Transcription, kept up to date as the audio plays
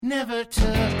Never took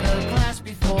a class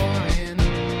before in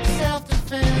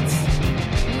self-defense.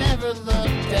 Never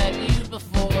looked at you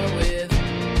before with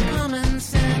common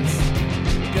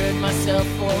sense. Gird myself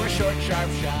for a short, sharp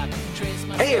shot.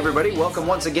 Hey everybody, welcome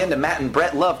once again to Matt and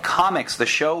Brett Love Comics, the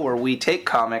show where we take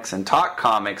comics and talk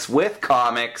comics with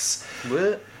comics.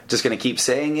 What? Just going to keep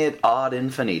saying it ad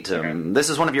infinitum. Okay.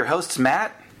 This is one of your hosts,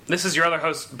 Matt. This is your other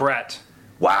host, Brett.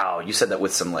 Wow, you said that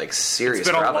with some serious It's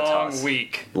been a gravitas. long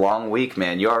week. Long week,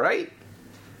 man. You all right?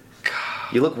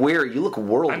 You look weary. You look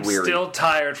world I'm weary. still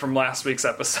tired from last week's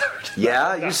episode.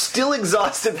 Yeah, you're still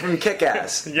exhausted from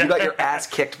Kick-Ass. Yeah. You got your ass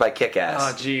kicked by Kick-Ass.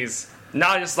 Oh, jeez.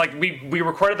 Now, just like we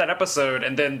recorded that episode,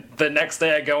 and then the next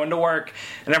day I go into work,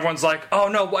 and everyone's like, "Oh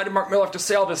no, why did Mark Miller have to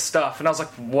say all this stuff?" And I was like,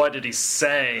 "What did he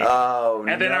say?" Oh,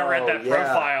 and then I read that yeah.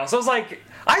 profile, so I was like,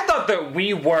 I thought that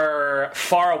we were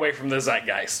far away from the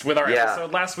zeitgeist with our Yeah.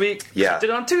 episode last week. Yeah. We did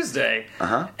it on Tuesday,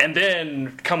 Uh-huh. and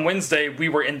then come Wednesday, we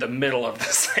were in the middle of the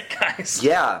zeitgeist.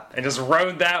 Yeah. And just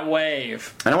rode that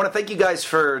wave. And I want to thank you guys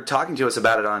for talking to us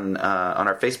about it on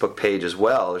our Facebook page as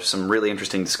well. There's some really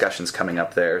interesting discussions coming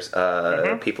up there.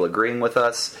 People agreeing with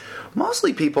us.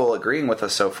 Mostly people agreeing with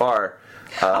us so far.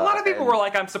 A lot of people were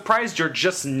like, I'm surprised you're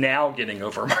just now getting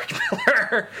over Mark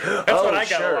Miller. That's what I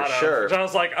got a lot of. sure. And I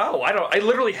was like, I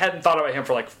literally hadn't thought about him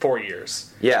for like 4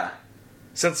 years. Yeah.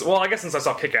 I guess since I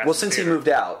saw Kick-Ass. Well, since he moved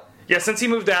out. Yeah, since he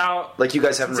moved out. Like, you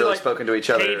guys haven't Since he, really spoken to each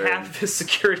other. Paid half of his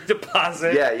security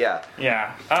deposit. Yeah.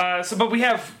 Yeah. But we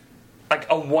have like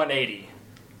a 180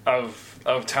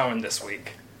 of tone this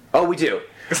week. Oh, we do.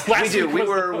 Last We do. week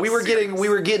was We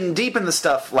were getting deep in the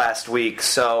stuff last week,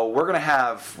 so we're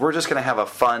just gonna have a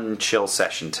fun, chill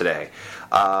session today.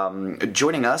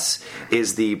 Joining us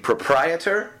is the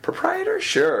proprietor,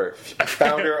 sure,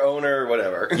 Founder, owner,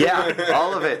 whatever. yeah,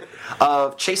 all of it,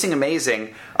 of Chasing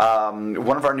Amazing,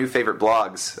 one of our new favorite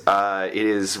blogs. It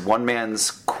is one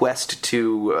man's quest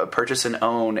to purchase and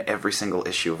own every single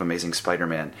issue of Amazing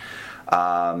Spider-Man.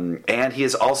 And he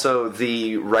is also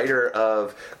the writer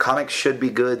of Comics Should Be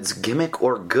Good's Gimmick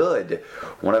or Good,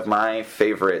 one of my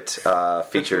favorite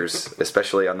features,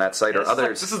 especially on that site or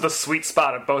others. This is the sweet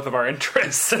spot of both of our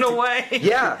interests in a way.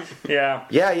 Yeah. Yeah.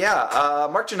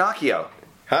 Mark Giannacchio,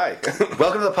 Hi.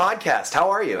 welcome to the podcast.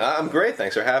 How are you? I'm great.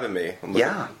 Thanks for having me.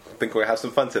 Yeah. I think we're going to have some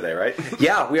fun today, right?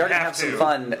 Yeah, we are going to have have some to.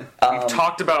 fun. We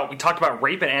talked about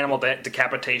rape and animal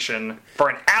decapitation for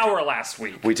an hour last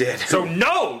week. We did. So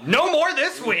no more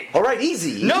this week. All right,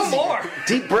 easy. No easy. more.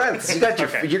 Deep breaths. You got your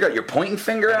Okay. you got your pointing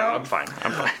finger No, out. I'm fine.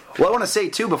 Well, I want to say,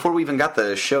 too, before we even got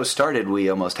the show started, we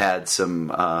almost had some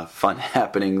fun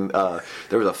happening.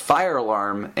 There was a fire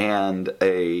alarm and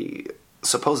a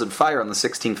supposed fire on the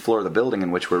 16th floor of the building in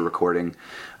which we're recording.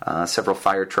 Several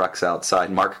fire trucks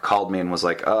outside. Mark called me and was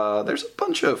like, there's a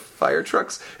bunch of fire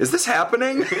trucks. Is this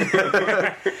happening?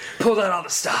 Pulled out all the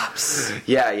stops.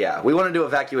 Yeah. We wanted to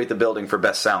evacuate the building for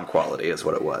best sound quality is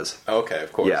what it was. Okay,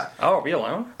 of course. Yeah. Oh, are we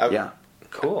alone? Yeah.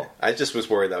 Cool. I just was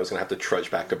worried that I was going to have to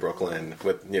trudge back to Brooklyn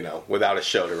without a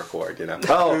show to record,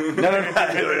 Oh, no.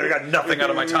 I got nothing out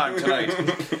of my time tonight.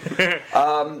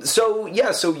 So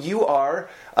you are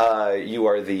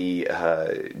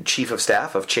the chief of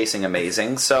staff of Chasing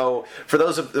Amazing. So for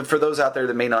those out there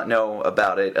that may not know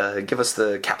about it, give us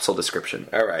the capsule description.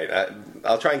 All right.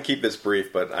 I'll try and keep this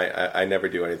brief, but I never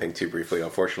do anything too briefly,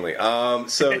 unfortunately.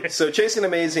 So Chasing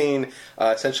Amazing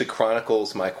essentially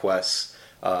chronicles my quest,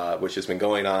 which has been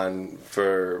going on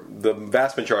for the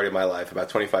vast majority of my life, about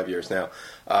 25 years now,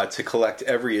 to collect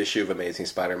every issue of Amazing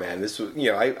Spider-Man. This was,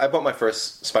 I bought my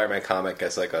first Spider-Man comic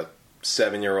as like a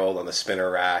 7-year-old on the spinner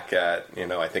rack at,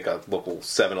 I think a local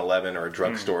 7-Eleven or a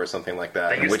drugstore or something like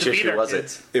that. Used Which to be issue there, was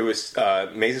kids. it? It was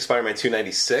Amazing Spider-Man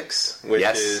 296, which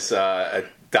Yes. is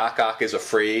Doc Ock is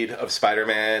afraid of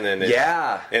Spider-Man, and it's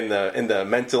Yeah. in the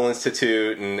mental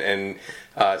institute, and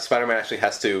Spider-Man actually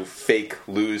has to fake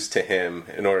lose to him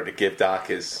in order to give Doc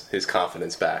his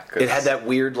confidence back. It had that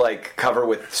weird cover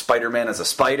with Spider-Man as a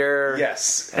spider.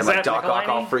 Yes. And Is that Doc Ock Michelinie?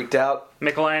 all freaked out.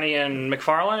 Michelinie and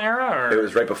McFarlane era, or It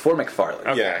was right before McFarlane.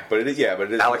 Okay. Yeah, but it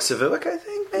is. Alex Savuic, I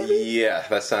think, maybe? Yeah,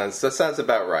 that sounds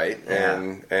about right.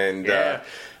 Yeah. yeah.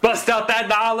 Bust out that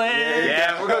knowledge.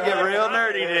 Yeah, we're going to get real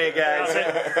nerdy today, guys.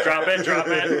 Drop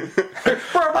it.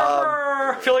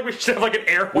 I feel like we should have like an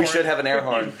air horn. We should have an air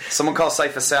horn. Someone call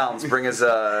Cypher Sounds. Bring his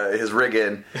rig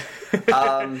in.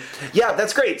 Yeah,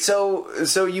 that's great.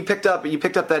 So you picked up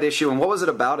that issue, and what was it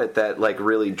about it that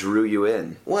really drew you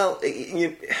in? Well,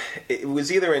 it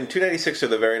was either in 296 or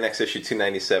the very next issue,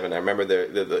 297. I remember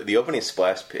the opening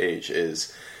splash page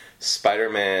is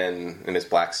Spider-Man in his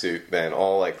black suit, then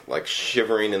all like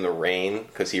shivering in the rain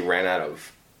because he ran out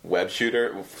of web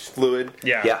shooter fluid.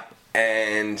 Yeah. Yeah.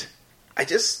 And I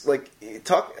just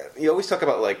you always talk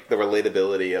about like the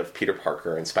relatability of Peter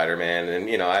Parker and Spider-Man,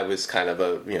 and I was kind of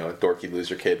a dorky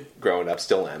loser kid growing up,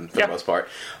 still am for the most part,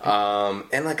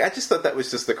 and like I just thought that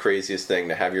was just the craziest thing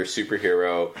to have your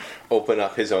superhero open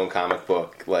up his own comic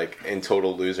book like in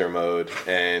total loser mode,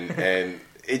 and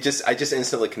I just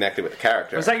instantly connected with the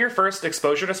character. Was that your first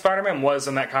exposure to Spider-Man? Was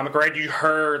in that comic, or had you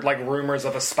heard like rumors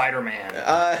of a Spider-Man?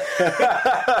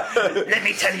 Let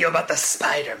me tell you about the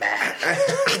Spider-Man.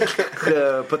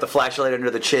 Put the flashlight under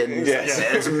the chin. Yes.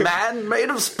 It's man made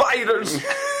of spiders.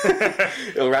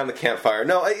 Around the campfire.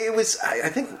 No, it was. I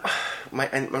think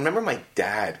I remember my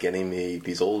dad getting me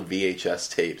these old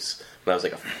VHS tapes when I was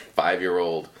like a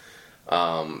 5-year-old.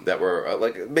 That were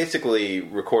like basically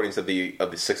recordings of the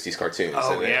 60s cartoons.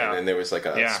 And there was like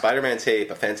a Spider-Man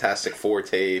tape, a Fantastic Four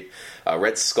tape, a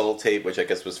Red Skull tape, which I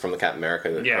guess was from the Captain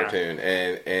America cartoon,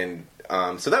 and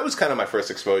so that was kind of my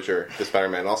first exposure to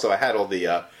Spider-Man. Also, I had all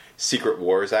the Secret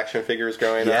Wars action figures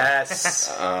growing up.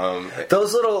 Yes,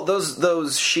 those little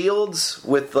those shields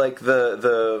with like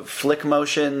the flick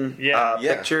motion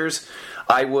pictures.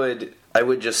 I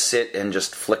would just sit and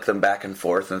just flick them back and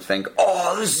forth and think,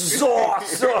 oh, this is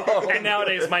awesome! And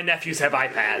nowadays, my nephews have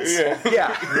iPads.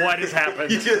 Yeah. What has happened?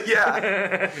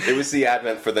 Yeah. It was the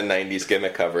advent for the 90s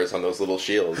gimmick covers on those little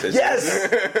shields. Yes!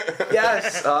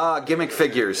 Yes! Gimmick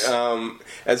figures.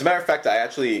 As a matter of fact, I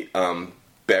actually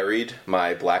buried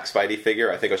my Black Spidey figure.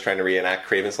 I think I was trying to reenact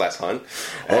Kraven's Last Hunt.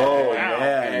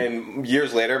 Man! And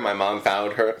years later, my mom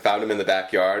found him in the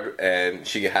backyard, and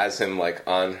she has him like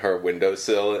on her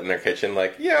windowsill in her kitchen.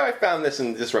 Like, I found this,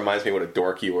 and this reminds me what a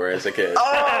dork you were as a kid.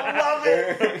 Oh, love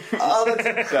it! Oh, that's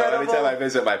incredible. So anytime I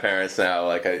visit my parents now,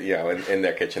 like in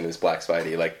their kitchen is Black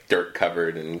Spidey, like dirt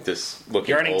covered and just looking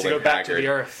yearning old to go and back haggard. to the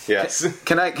earth. Yes.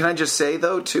 Can I just say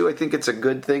though too? I think it's a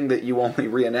good thing that you only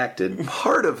reenacted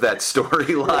part of that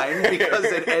storyline because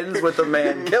it ends with a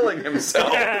man killing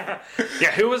himself.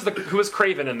 Who was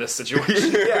Kraven in this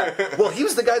situation? Yeah. Well, he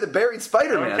was the guy that buried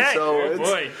Spider-Man. Okay. So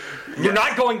Boy, you're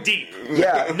not going deep.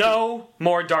 Yeah. No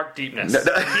more dark deepness. No.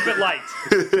 Keep it light.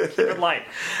 Keep it light.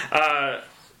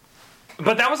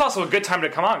 But that was also a good time to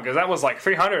come on because that was like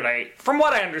 300. From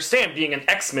what I understand, being an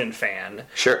X-Men fan,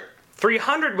 Sure.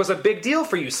 300 was a big deal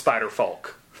for you, Spider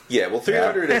folk. Yeah, well,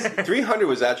 300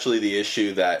 was actually the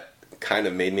issue that kind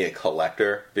of made me a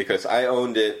collector because I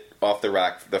owned it off the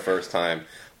rack the first time,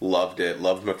 loved it,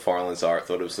 loved McFarlane's art,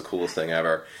 thought it was the coolest thing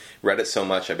ever. Read it so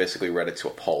much, I basically read it to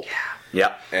a pulp.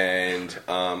 Yeah. And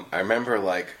I remember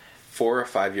like 4 or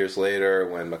 5 years later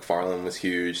when McFarlane was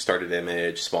huge, started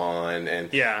Image, Spawn,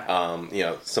 and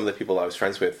some of the people I was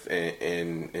friends with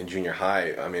in junior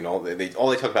high, I mean, all they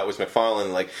talked about was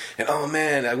McFarlane, like, and oh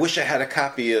man, I wish I had a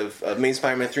copy of Main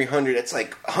Spider-Man 300. It's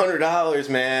like $100,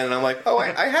 man. And I'm like, oh,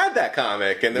 I had that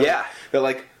comic, and they're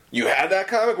like, you had that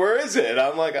comic? Where is it?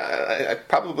 I'm like, I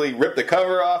probably ripped the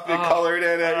cover off and colored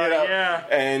in it, Yeah.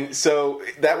 And so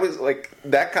that was like,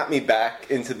 that got me back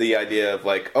into the idea of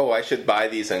like, oh, I should buy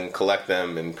these and collect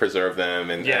them and preserve them.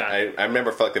 And I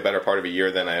remember for like the better part of a year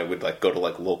then I would like go to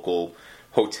like local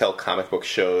hotel comic book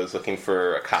shows looking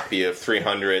for a copy of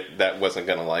 300 that wasn't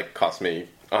going to like cost me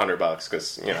 $100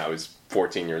 because, I was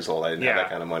 14 years old. I didn't have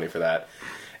that kind of money for that.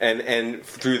 And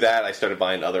through that, I started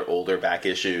buying other older back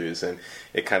issues, and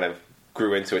it kind of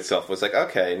grew into itself. It was like,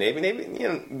 okay, maybe,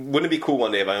 wouldn't it be cool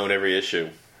one day if I owned every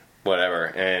issue, whatever?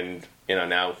 And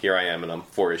now here I am, and I'm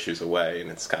 4 issues away,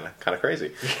 and it's kind of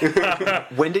crazy.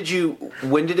 When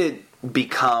did it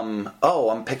become? Oh,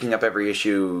 I'm picking up every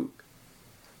issue.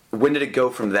 When did it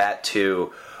go from that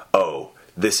to, oh,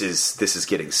 this is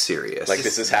getting serious? Like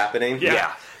this is happening?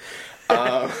 Yeah.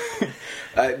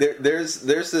 There's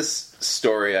this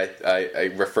story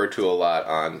I refer to a lot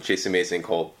on Chase Amazing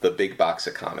called The Big Box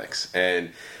of Comics.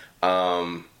 And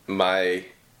my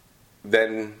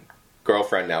then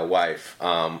girlfriend, now wife,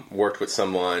 worked with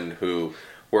someone who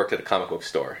worked at a comic book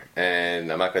store. And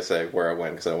I'm not going to say where I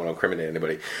went because I don't want to incriminate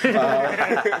anybody.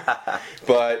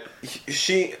 But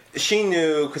she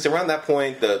knew, because around that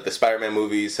point the Spider-Man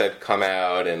movies had come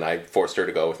out, and I forced her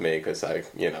to go with me because I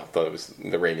thought it was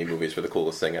the Raimi movies were the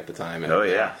coolest thing at the time. And,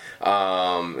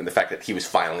 and the fact that he was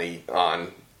finally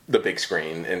on the big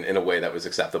screen in a way that was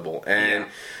acceptable. And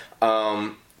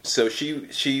so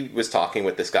she was talking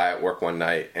with this guy at work one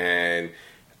night, and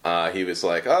he was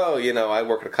like, "Oh, I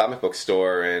work at a comic book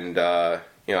store, and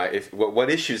what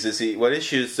issues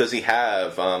does he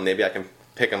have? Maybe I can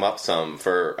pick him up some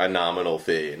for a nominal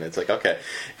fee." And it's like, okay.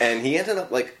 And he ended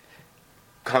up like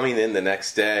coming in the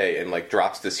next day and like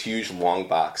drops this huge long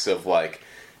box of like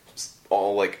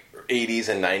all like 80s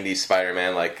and 90s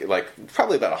Spider-Man, like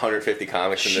probably about 150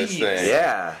 comics in this thing.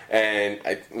 Yeah. And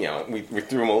we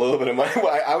threw him a little bit of money.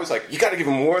 I was like, you got to give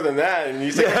him more than that, and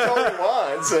he's like, that's all he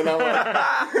wants. And I'm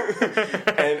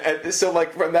like, and so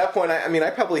like from that point, I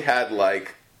probably had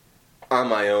like on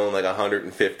my own like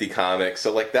 150 comics.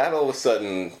 So like that all of a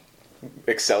sudden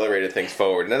accelerated things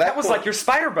forward. Now that was like your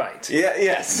Spider Bite. Yeah.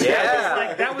 Yes.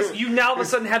 Yeah. That was you. Now all of a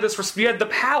sudden had this. You had the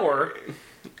power.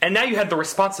 And now you had the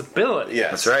responsibility.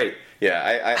 Yes. That's right. Yeah,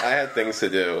 I had things to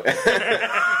do. I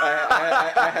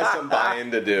had some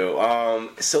buy-in to do.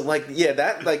 So like, yeah,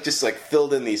 that like just like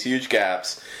filled in these huge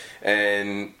gaps,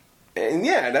 and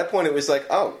yeah, at that point it was like,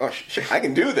 I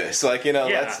can do this. Like,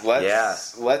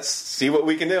 let's see what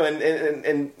we can do.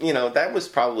 And that was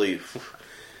probably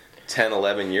 10,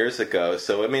 11 years ago.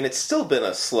 So, I mean, it's still been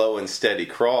a slow and steady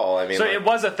crawl. I mean, so it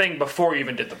was a thing before you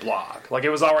even did the blog. Like, it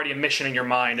was already a mission in your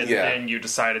mind, and then you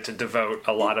decided to devote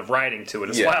a lot of writing to it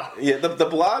as well. Yeah, the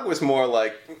blog was more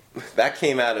like, that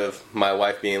came out of my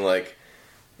wife being like,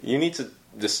 you need to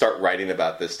just start writing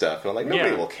about this stuff. And I'm like,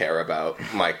 nobody will care about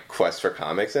my quest for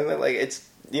comics. And then, like, it's,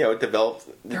 it developed.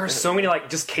 There are so many like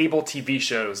just cable TV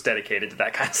shows dedicated to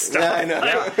that kind of stuff. Yeah, I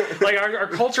know. Like our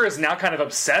culture is now kind of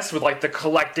obsessed with like the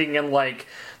collecting and like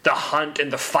the hunt and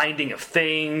the finding of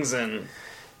things and.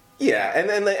 Yeah,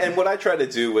 and what I try to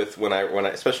do with when I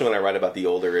especially when I write about the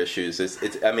older issues is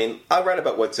I write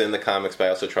about what's in the comics, but I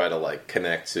also try to like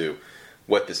connect to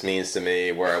what this means to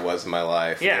me, where I was in my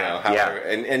life.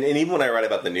 And even when I write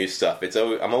about the new stuff,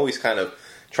 I'm always kind of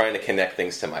trying to connect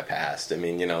things to my past. I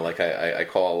mean, like I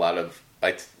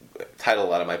title a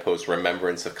lot of my posts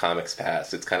 "Remembrance of Comics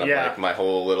Past." It's kind of like my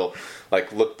whole little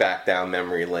like look back down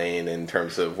memory lane in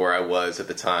terms of where I was at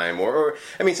the time. Or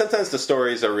I mean, sometimes the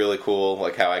stories are really cool,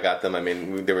 like how I got them. I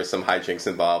mean, there was some hijinks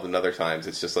involved, and other times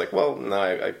it's just like, well, no,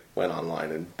 I went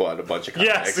online and bought a bunch of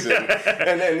comics.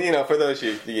 And then for those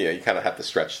you kind of have to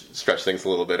stretch things a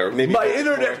little bit, or maybe my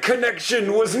internet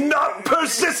connection was not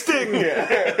persisting.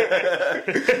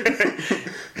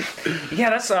 Yeah,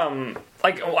 that's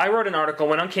like I wrote an article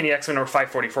when Uncanny X-Men number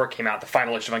 544 came out, the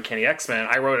final issue of Uncanny X-Men.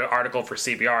 I wrote an article for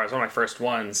CBR. It was one of my first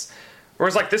ones. Where it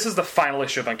was like, this is the final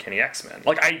issue of Uncanny X-Men.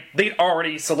 Like they'd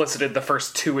already solicited the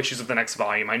first 2 issues of the next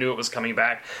volume. I knew it was coming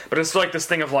back, but it's like this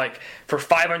thing of like for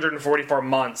 544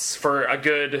 months for a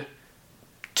good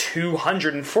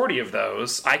 240 of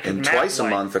those, I could map twice a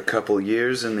month, a couple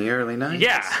years in the early 90s.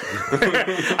 Yeah.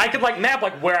 I could like map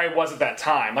like where I was at that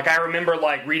time. Like I remember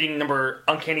like reading number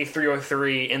Uncanny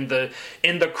 303 in the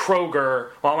Kroger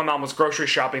while my mom was grocery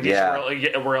shopping where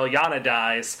Illyana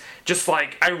dies. Just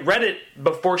like I read it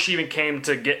before she even came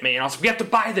to get me, and I was like, we have to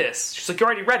buy this. She's like, you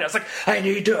already read it. I was like, I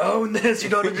need to own this. You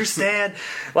don't understand.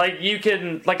 Like you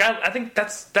can like I think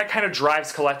that kind of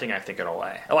drives collecting, I think, in a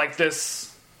way. Like this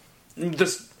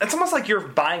it's almost like you're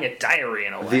buying a diary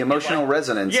in a way. The emotional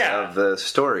resonance of the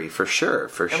story, for sure.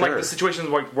 And like the situations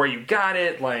where you got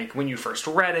it, like when you first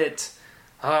read it.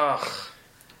 Ugh.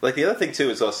 Like the other thing too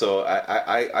is also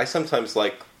I sometimes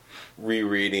like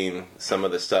rereading some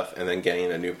of the stuff and then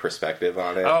getting a new perspective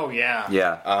on it. Oh yeah.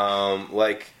 Yeah.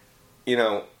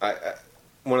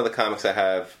 One of the comics I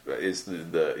have is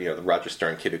the Roger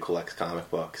Stern kid who collects comic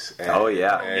books. And, And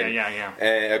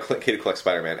a kid who collects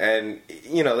Spider-Man. And,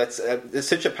 it's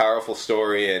such a powerful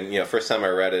story. And, first time I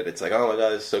read it, it's like, oh my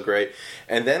God, this is so great.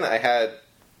 And then I had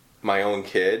my own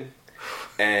kid.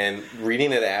 And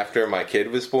reading it after my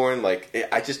kid was born, like,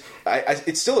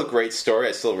 it's still a great story.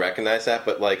 I still recognize that.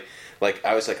 But, like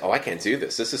I was like, oh, I can't do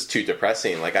this. This is too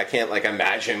depressing. Like I can't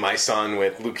imagine my son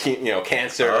with leukemia,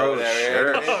 cancer. Oh, or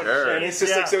whatever. Sure. And it's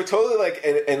just like so totally like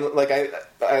and like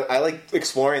I like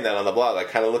exploring that on the blog, like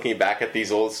kind of looking back at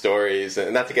these old stories,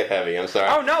 and not to get heavy. I'm sorry.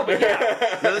 Oh no, but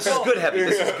no, this is good heavy.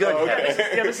 This is good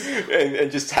heavy.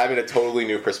 And just having a totally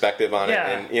new perspective on it,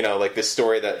 and like this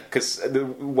story that because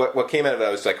what came out of that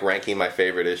was like ranking my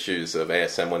favorite issues of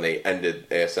ASM when they ended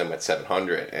ASM at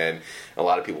 700, and a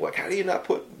lot of people were like, how do you not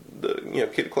put the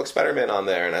Kid Who Collects Spider-Man on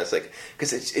there? And I was like,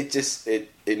 because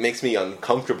it makes me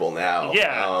uncomfortable now.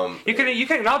 Yeah, you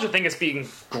can acknowledge a thing as being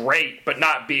great, but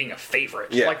not being a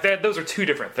favorite. Yeah, like those are two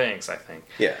different things, I think.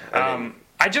 Yeah,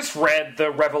 I just read the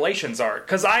Revelations art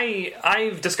because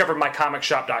I've discovered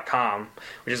mycomicshop.com,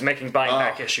 which is making buying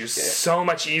back issues so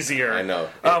much easier. I know.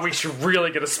 We should really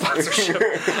get a sponsorship.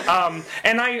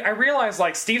 And I realized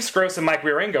like Steve Scroce and Mike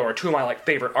Wieringo are 2 of my like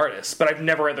favorite artists, but I've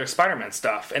never read their Spider-Man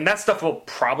stuff, and that stuff will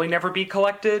probably never be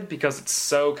collected because it's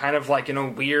so kind of like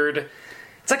weird.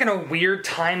 it's like in a weird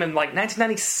time in like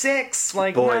 1996.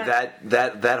 Like, Boy,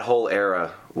 not- that whole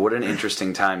era, what an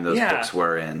interesting time those Yeah. books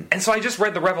were in. And so I just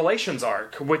read the Revelations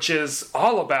arc, which is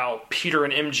all about Peter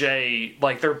and MJ,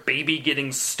 like their baby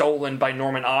getting stolen by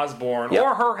Norman Osborn, Yep.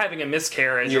 or her having a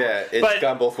miscarriage. Yeah, it's but,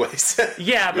 gone both ways.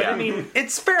 yeah, but Yeah. I mean,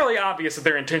 it's fairly obvious that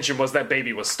their intention was that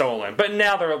baby was stolen. But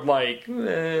now they're like,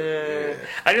 I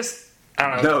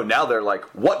don't know. No, now they're like,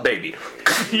 what baby?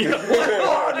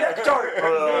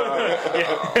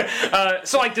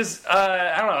 So like, does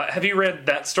I don't know? Have you read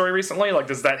that story recently? Like,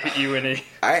 does that hit you in any?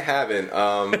 I haven't.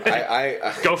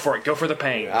 I Go for it. Go for the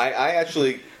pain. I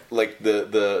actually like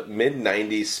the mid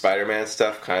 '90s Spider-Man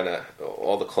stuff. Kind of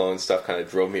all the clone stuff kind of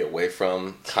drove me away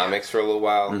from comics for a little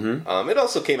while. It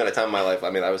also came at a time in my life. I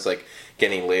mean, I was like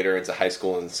getting later into high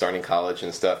school and starting college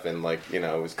and stuff, and like it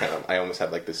was kind of I almost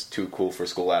had like this too cool for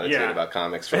school attitude Yeah. about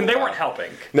comics. For And a they while. weren't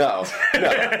helping. No.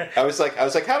 I was like, how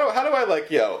do I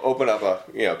like open up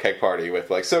a keg party with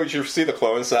like? So did you see the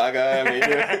Clone Saga? I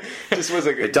mean, just was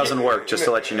like It doesn't work, just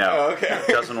to let you know. Oh, okay.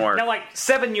 It doesn't work. Now, like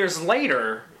 7 years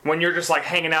later, when you're just like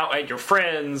hanging out at your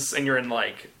friends and you're in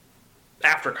like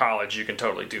after college, you can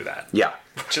totally do that. Yeah.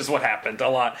 Which is what happened a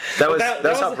lot. That But was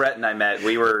that's how was- Brett and I met.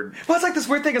 We were Well, it's like this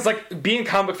weird thing. It's like being a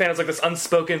comic book fan is like this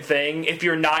unspoken thing if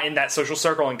you're not in that social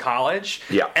circle in college.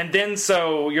 Yeah. And then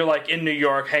so you're like in New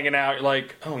York hanging out. You're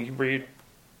like, oh, you read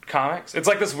comics? It's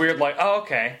like this weird like, oh,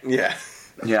 okay. Yeah.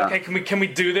 yeah. Okay, can we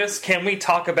do this? Can we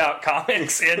talk about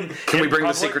comics in? Can we bring the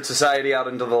public? secret society out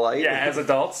into the light? Yeah, as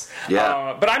adults.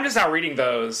 Yeah. But I'm just now reading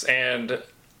those, and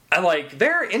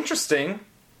they're interesting.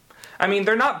 I mean,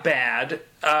 they're not bad.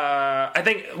 I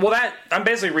think. Well, I'm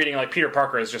basically reading like Peter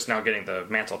Parker is just now getting the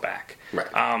mantle back.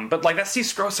 Right. But like that Steve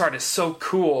Scroce art is so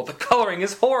cool. The coloring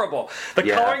is horrible. The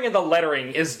Yeah. coloring and the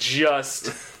lettering is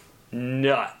just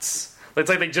nuts. It's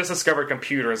like they just discovered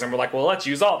computers and we're like, well, let's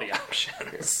use all the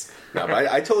options. No, but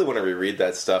I totally want to reread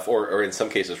that stuff, or in some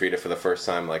cases read it for the first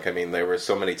time. Like, I mean, there were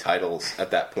so many titles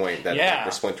at that point that Yeah.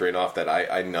 were splintering off that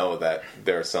I know that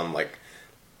there are some like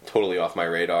totally off my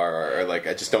radar, or like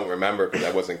I just don't remember because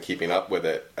I wasn't keeping up with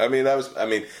it. I mean,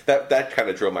 that kind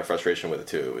of drove my frustration with it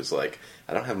too. It was like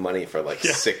I don't have money for like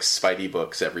 6 Spidey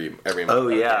books every month. Oh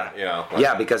yeah. Like,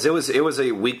 yeah, because it was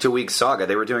a week to week saga.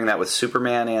 They were doing that with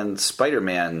Superman and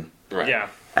Spider-Man right. Yeah.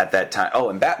 at that time. Oh,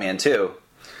 and Batman too.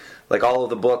 Like all of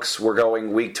the books were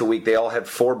going week to week. They all had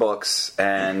 4 books,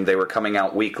 and they were coming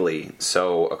out weekly.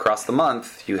 So across the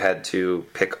month, you had to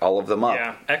pick all of them up.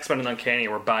 Yeah. X-Men and Uncanny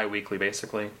were bi-weekly,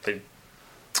 basically.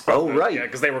 Oh right. Yeah,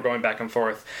 because they were going back and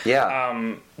forth. Yeah.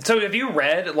 So have you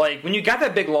read, like, when you got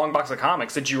that big long box of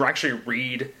comics, did you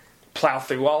actually plow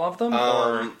through all of them?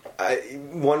 Or?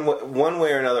 One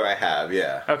way or another, I have.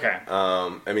 Yeah. Okay.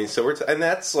 I mean, so and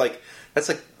that's like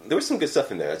there was some good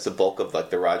stuff in there. It's the bulk of like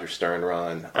the Roger Stern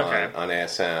run on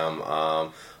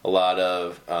ASM. A lot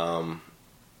of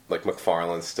like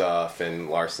McFarlane stuff and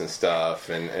Larson stuff,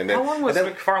 and then How long was and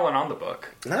then, McFarlane on the book?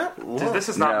 not long. This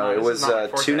is not. No, it this was is not my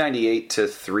forte. 298 to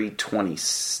 320.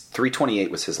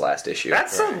 328 was his last issue.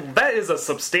 That is a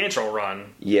substantial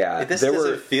run. yeah. This there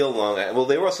doesn't were feel long. Well,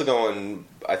 they were also going,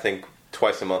 I think,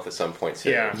 twice a month at some point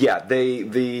too. Yeah. yeah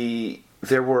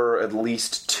there were at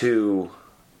least 2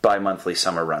 bi-monthly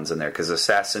summer runs in there because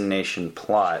Assassination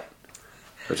Plot,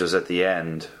 which was at the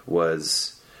end,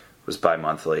 was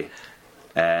bi-monthly.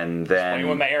 And then Playing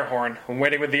with my air horn. I'm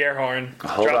waiting with the air horn.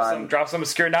 Hold on. Drop some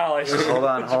obscure knowledge. hold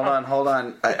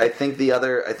on. I think the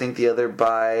other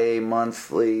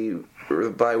bi-monthly or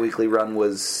bi-weekly run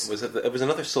was It was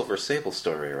another Silver Sable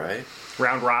story, right?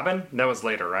 Round Robin? That was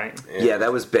later, right? yeah,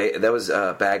 that was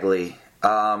Bagley.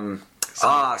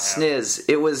 Sniz.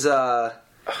 It was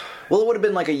well, it would have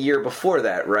been like a year before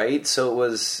that, right? So it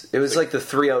was like the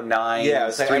 309. Yeah,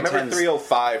 it's like, I remember 310s.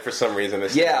 305 for some reason.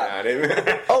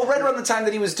 Yeah. Oh, right around the time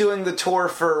that he was doing the tour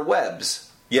for Webbs.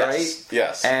 Yes, right?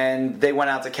 yes. And they went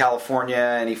out to California,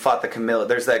 and he fought the chameleon.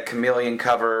 There's that chameleon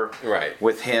cover, Right.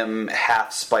 with him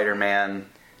half Spider-Man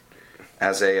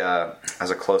as a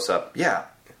close-up. Yeah,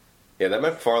 Yeah, that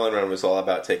McFarlane run was all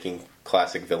about taking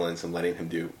classic villains and letting him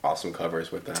do awesome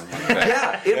covers with them.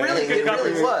 yeah, it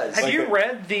really was. Have you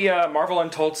read the Marvel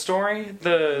Untold story?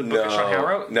 The book that Sean Howe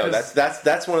wrote? No, 'Cause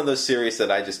that's one of those series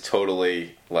that I just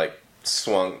totally like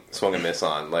swung and miss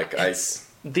on. Like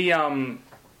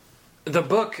the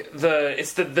book,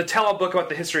 it's the tell-all book about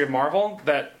the history of Marvel.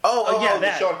 That the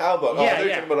that. Sean Howe book. Yeah, they're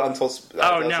yeah. talking about Untold.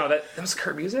 Oh no, that was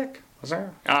Kurt Busiek. Was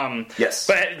there? Yes.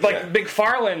 But like Yeah.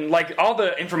 McFarlane, like all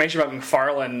the information about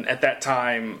McFarlane at that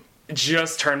time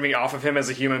just turned me off of him as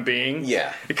a human being.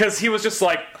 Yeah. Because he was just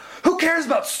like, who cares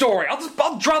about story?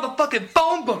 I'll draw the fucking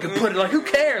phone book and put it like, who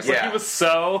cares? Like Yeah. he was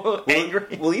so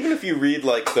angry. Well, even if you read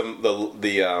like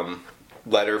the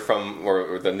letter from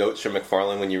or the notes from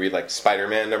McFarlane when you read like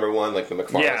Spider-Man #1, like the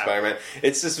McFarlane Spider-Man.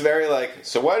 It's just very like,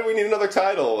 so why do we need another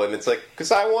title? And it's like,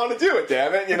 because I want to do it,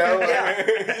 damn it, you know.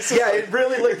 Yeah, it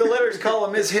really, like, the letters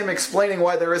column is him explaining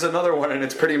why there is another one, and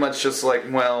it's pretty much just like,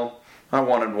 well, I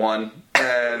wanted one,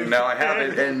 and now I have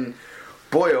it, and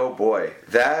boy, oh boy,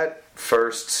 that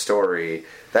first story,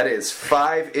 that is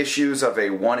 5 issues of a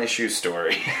 1-issue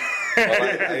story.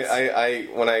 Well, I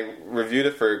when I reviewed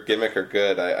it for Gimmick or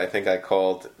Good, I think I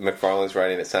called McFarlane's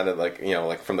writing. It sounded like, you know,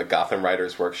 like from the Gotham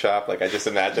Writers Workshop. Like I just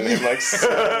imagine him like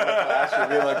sitting in the classroom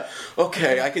being like,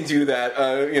 okay, I can do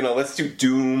that. You know, let's do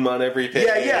Doom on every page.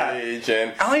 Yeah.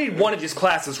 And I only need one of these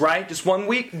classes, right? Just 1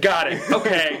 week? Got it.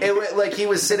 Okay. Like, he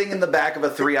was sitting in the back of a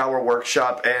 3-hour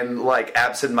workshop and, like,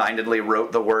 absentmindedly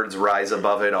wrote the words "rise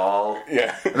above it all."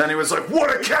 Yeah. And then he was like, what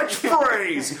a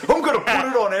catchphrase! I'm gonna put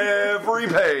it on every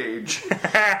page.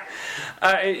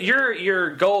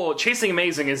 Your goal, Chasing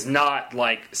Amazing, is not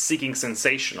like seeking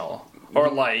sensational or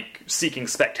like seeking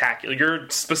spectacular. You're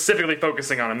specifically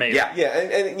focusing on amazing. Yeah.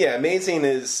 and Amazing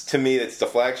is, to me, it's the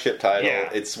flagship title.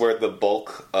 Yeah. It's where the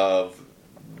bulk of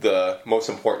the most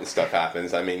important stuff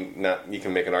happens. I mean, you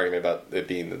can make an argument about it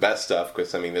being the best stuff,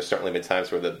 because I mean, there's certainly been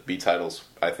times where the B titles,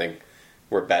 I think,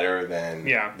 were better than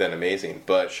Amazing.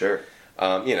 But Sure.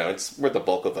 you know, it's where the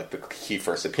bulk of like the key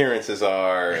first appearances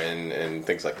are and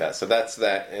things like that. So that's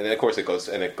that, and of course it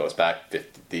goes back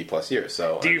 50 plus years.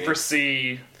 So Do you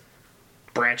foresee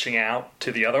branching out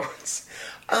to the other ones?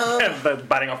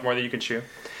 Biting off more than you can chew.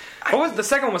 What was the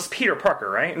second one? Was Peter Parker,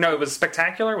 right? No, it was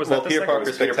Spectacular. Was that the Peter second Parker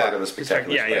one? Spectacular. was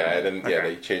Spectacular. Yeah. Okay.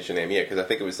 They changed the name. Yeah, because I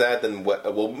think it was that. Then what?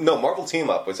 Well, no, Marvel Team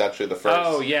Up was actually the first.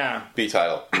 Oh yeah. B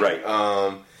title. Right.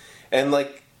 And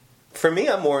like, for me,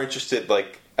 I'm more interested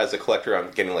like, as a collector,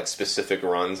 I'm getting like specific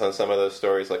runs on some of those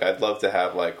stories. Like, I'd love to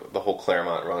have like the whole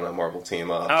Claremont run on Marvel Team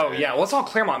Up. Oh yeah, well it's all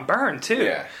Claremont Byrne too.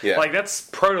 Yeah. Like that's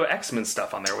proto X-Men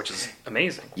stuff on there, which is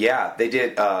amazing. Yeah, they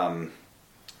did.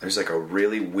 There's like a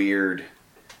really weird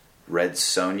Red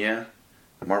Sonja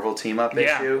Marvel Team Up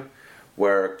issue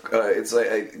where it's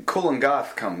like Cool and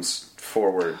Goth comes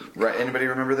forward. Right? Anybody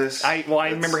remember this? I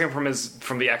remember him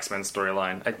from the X-Men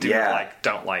storyline. I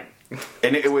don't like.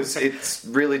 And it's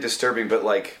really disturbing, but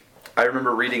like I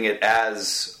remember reading it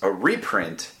as a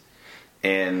reprint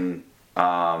in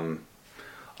oh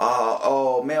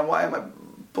man, why am I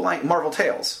blank? Marvel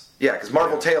Tales. Yeah, because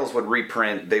Marvel Tales would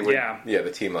reprint. They would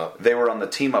the Team Up. They were on the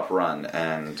Team Up run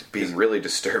and being really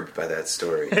disturbed by that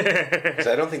story.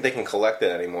 So I don't think they can collect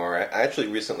it anymore. I actually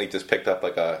recently just picked up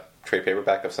like a trade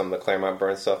paperback of some of the Claremont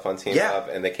Byrne stuff on Team Up,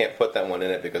 and they can't put that one in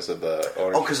it because of the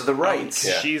ownership. Oh, because of the rights.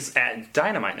 Yeah. She's at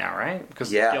Dynamite now, right? Because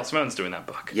Gail Simone's doing that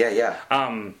book. Yeah.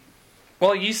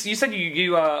 Well, you said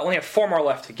you only have 4 more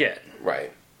left to get.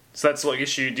 Right. So that's what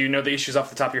issue. Do you know the issues off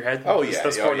the top of your head? Oh, yeah.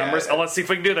 Those 4 numbers. Oh, let's see if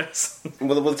we can do this.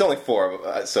 Well, it's only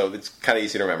 4, so it's kind of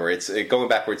easy to remember. It's going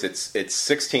backwards. It's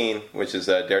 16, which is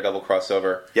a Daredevil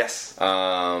crossover. Yes.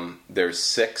 There's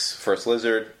 6 First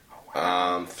Lizard,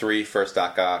 3 First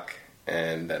Doc Ock,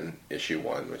 and then issue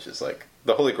 1, which is like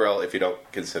the Holy Grail if you don't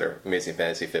consider Amazing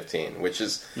Fantasy 15, which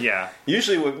is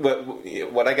usually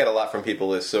what I get a lot from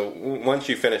people is, so once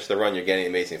you finish the run, you're getting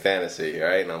Amazing Fantasy,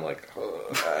 right? And I'm like,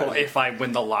 well, if I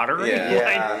win the lottery,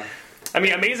 yeah. I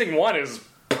mean, Amazing 1 is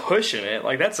pushing it.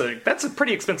 Like that's a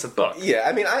pretty expensive book. Yeah,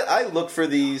 I mean, I look for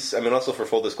these. I mean, also for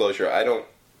full disclosure, I don't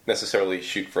necessarily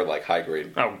shoot for like high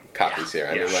grade copies here.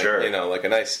 I mean, like, you know, like a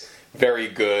nice, very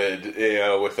good, you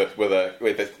know, with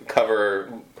a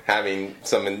cover having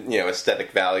some, you know,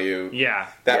 aesthetic value.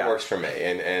 That works for me,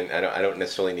 and I don't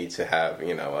necessarily need to have,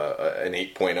 you know, an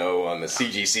 8.0 on the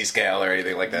CGC scale or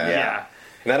anything like that. Yeah.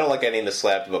 And I don't like any of the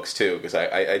slabbed books too, because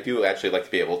I do actually like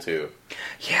to be able to.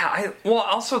 Yeah,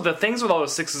 also the things with all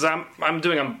those 6s, I'm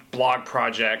doing a blog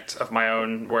project of my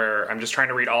own where I'm just trying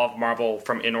to read all of Marvel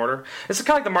from in order. It's kind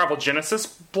of like the Marvel Genesis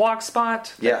blog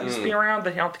spot that used to be around.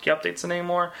 They don't think he updates it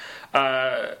anymore.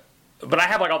 But I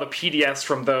have like all the PDFs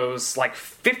from those like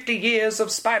 50 years of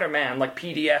Spider-Man like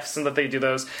PDFs, and that they do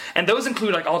those, and those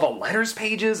include like all the letters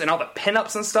pages and all the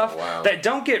pinups and stuff that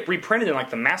don't get reprinted in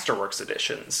like the Masterworks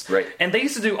editions. Right. And they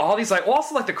used to do all these like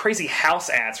also like the crazy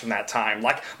house ads from that time,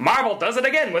 like Marvel does it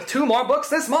again with 2 more books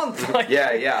this month. Like,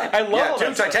 I love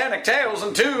 2 Titanic tales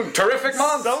and 2 terrific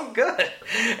months. So good.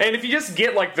 And if you just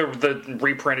get like the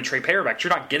reprinted trade paperbacks, you're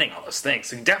not getting all those things.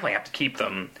 So you definitely have to keep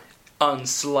them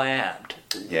unslabbed.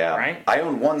 Yeah. Right? I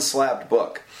own 1 slabbed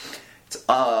book. It's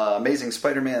Amazing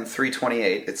Spider-Man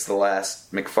 328. It's the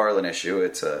last McFarlane issue.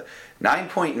 It's a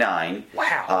 9.9.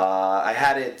 Wow. I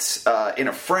had it in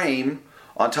a frame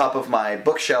on top of my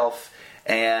bookshelf,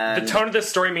 And The tone of this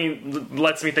story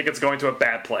lets me think it's going to a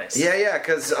bad place. yeah,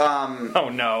 because Oh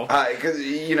no. because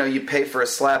you pay for a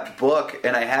slabbed book,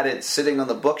 and I had it sitting on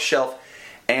the bookshelf,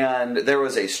 and there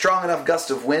was a strong enough gust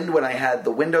of wind when I had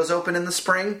the windows open in the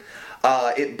spring.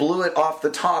 It blew it off the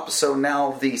top, so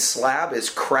now the slab is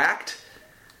cracked.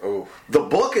 Oh, The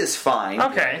book is fine.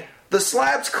 Okay. The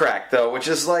slab's cracked though, which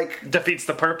is like, Defeats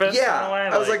the purpose. yeah. in a way,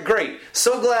 I was like, great.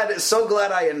 So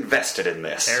glad I invested in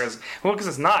this. because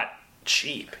it's not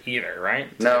cheap either,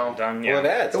 right? No. Done, well, it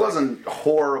adds. It wasn't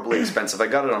horribly expensive. I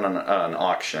got it on an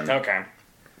auction. Okay.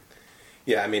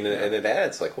 Yeah, I mean, and it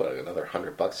adds like what, another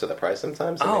 $100 to the price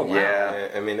sometimes. Oh, wow. Yeah.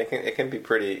 I mean, it can be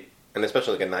pretty, and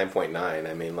especially like a 9.9.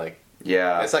 I mean, like,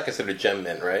 Yeah. it's not considered gem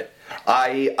mint, right?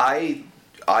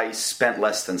 I spent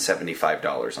less than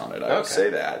 $75 on it. I would Okay. say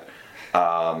that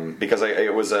because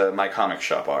it was my comic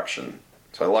shop auction,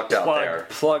 so I lucked out there.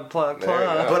 Plug. There you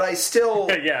go. But I still,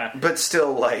 Yeah. But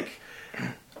still, like,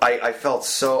 I felt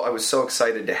I was so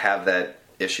excited to have that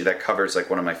issue. That cover's like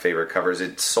one of my favorite covers.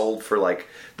 It sold for like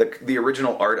the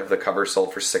original art of the cover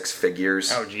sold for 6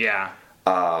 figures. Oh yeah.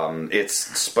 It's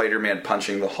Spider-Man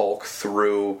punching the Hulk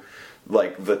through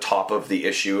like the top of the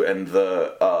issue, and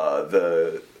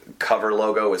the cover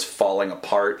logo is falling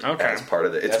apart Okay. as part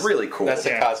of it. It's really cool. That's the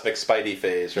Yeah. cosmic Spidey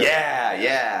phase, right?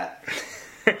 yeah.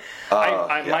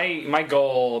 My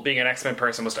goal, being an X-Men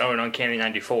person, was to own Uncanny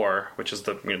 94, which is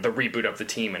the reboot of the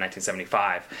team in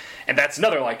 1975, and that's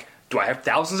another like, do I have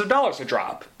thousands of dollars to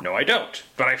drop? No, I don't.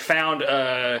 But I found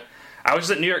I was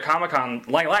just at New York Comic Con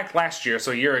like last year,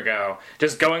 so a year ago,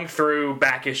 just going through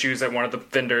back issues at one of the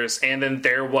vendors, and then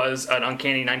there was an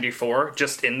Uncanny 94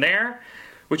 just in there.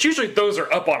 Which usually those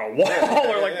are up on a wall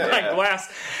or like behind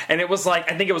glass, and it was like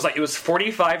it was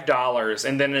 $45,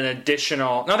 and then an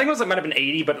additional. No, I think it might have been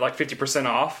 $80, but like 50%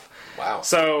 off. Wow.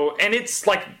 So, and it's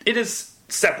like it is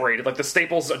separated. Like the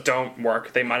staples don't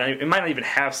work. It might not even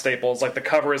have staples. Like the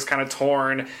cover is kind of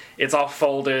torn. It's all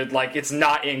folded. Like it's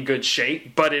not in good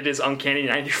shape. But it is Uncanny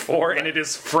 94, and it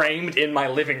is framed in my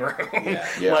living room.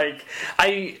 Yeah. Like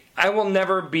I will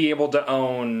never be able to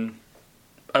own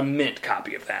a mint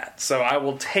copy of that, so I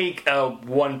will take a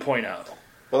 1.0.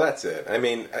 Well, that's it. I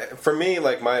mean, for me,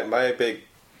 like my big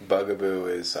bugaboo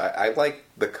is I like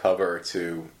the cover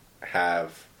to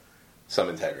have some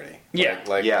integrity.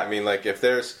 Yeah. Yeah. I mean, like if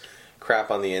there's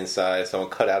crap on the inside, someone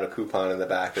cut out a coupon in the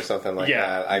back or something like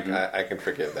Yeah. that, I can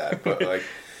forgive that. But like,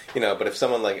 but if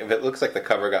someone like if it looks like the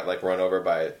cover got like run over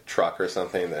by a truck or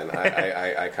something, then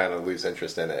I kind of lose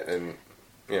interest in it, and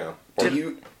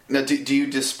Do you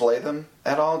display them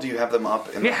at all? Do you have them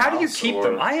up in the How do you house, keep or-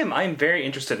 them? I am very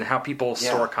interested in how people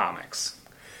store comics.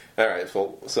 All right,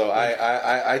 so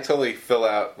I totally fill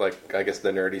out, like, I guess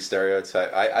the nerdy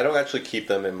stereotype. I don't actually keep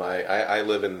them in my... I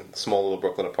live in a small little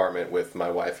Brooklyn apartment with my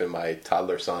wife and my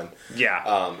toddler son.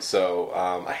 Yeah. So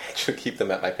I actually keep them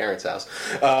at my parents' house.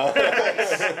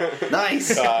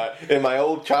 Nice. In my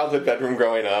old childhood bedroom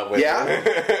growing up.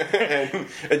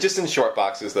 And just in short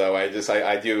boxes, though.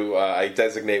 I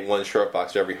designate one short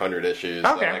box for every 100 issues.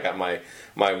 Okay. So I got my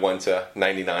 1 to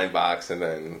 99 box, and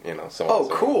then, so on. Oh, and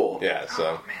so cool. on. Yeah,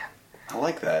 so... Man, I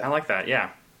like that. I like that. Yeah.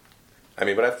 I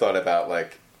mean, but I've thought about,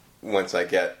 like, once I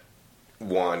get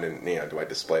one, and, do I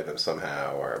display them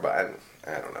somehow, but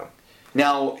I don't know.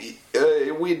 Now,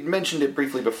 we'd mentioned it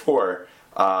briefly before.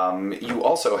 You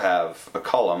also have a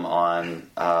column on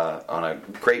a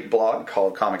great blog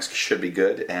called Comics Should Be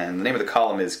Good, and the name of the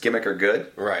column is Gimmick or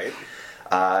Good. Right.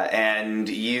 And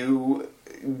you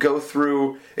go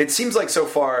through, it seems like so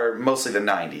far mostly the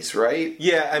 90s, right?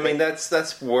 Yeah, I mean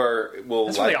that's where we'll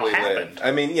That's where they all likely live. happened.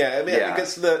 I mean, yeah, Yeah.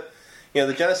 because the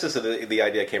genesis of the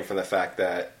idea came from the fact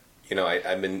that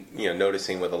I've been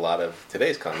noticing with a lot of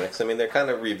today's comics. I mean, they're kind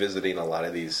of revisiting a lot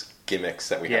of these gimmicks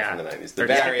that we had from the 90s. The They're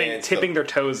variants, tipping their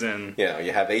toes in.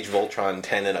 you have Age of Ultron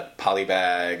 10 in a poly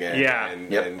bag, and, and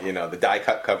the die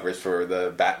cut covers for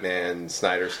the Batman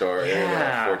Snyder story,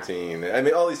 Yeah. 14. I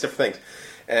mean, all these different things.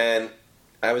 And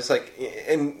I was like,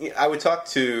 and I would talk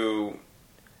to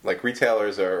like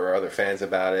retailers or other fans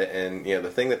about it, and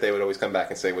the thing that they would always come back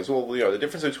and say was, well, the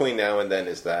difference between now and then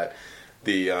is that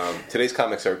the today's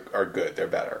comics are good. They're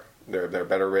better. They're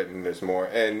better written. There's more,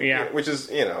 and which is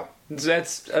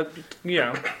That's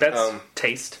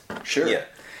taste. Sure. yeah.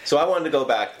 So I wanted to go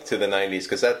back to the 90s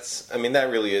because that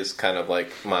really is kind of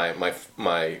like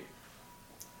my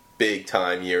big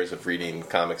time years of reading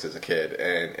comics as a kid,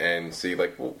 and see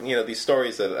like these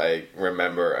stories that I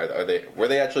remember, were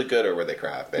they actually good or were they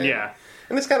crap?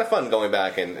 And it's kind of fun going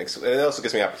back, and it also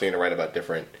gives me an opportunity to write about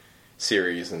different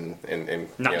series and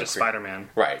Not just Spider-Man.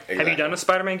 Right. Exactly. Have you done a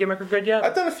Spider-Man gimmick or good yet?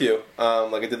 I've done a few.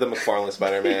 Like I did the McFarlane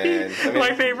Spider-Man. I mean,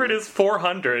 My favorite is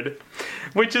 400,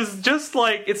 which is just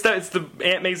like it's the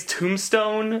Aunt May's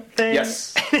tombstone thing.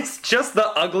 Yes. And it's just the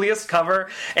ugliest cover,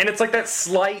 and it's like that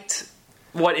slight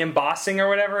embossing or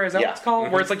whatever is that what it's called?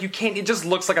 Mm-hmm. Where it's like you can't. It just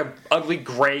looks like a ugly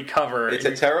gray cover. It's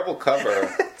a terrible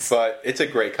cover, but it's a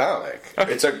great comic.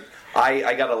 It's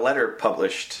I got a letter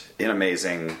published in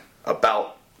Amazing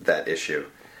about that issue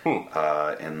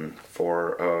in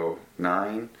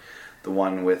 409, the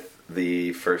one with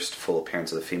the first full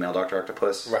appearance of the female Dr.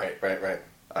 Octopus. Right.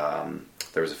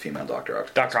 There was a female Dr.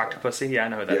 Octopus. Dr. Octopussy, yeah, I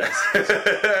know who that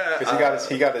is. Because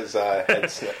he got his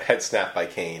head snapped by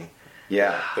Kane.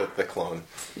 Yeah. The clone.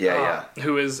 Yeah.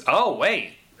 Who is? Oh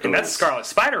wait, and that's Scarlet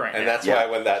Spider right And now. that's why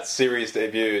when that series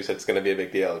debuts, it's going to be a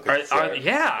big deal. It's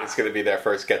going to be their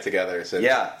first get-together.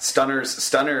 Yeah, Stunner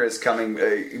is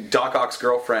coming. Doc Ock's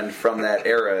girlfriend from that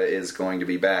era is going to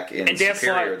be back in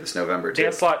Superior this November, too.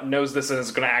 Dan Slott knows this and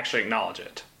is going to actually acknowledge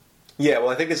it. Yeah, well,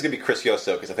 I think it's going to be Chris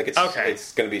Yosto, because I think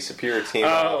it's going to be Superior Team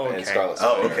Up and Scarlet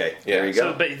Spider. Oh, okay. Yeah. There you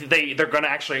go. So they're going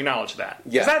to actually acknowledge that.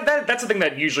 Yeah. That's the thing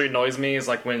that usually annoys me is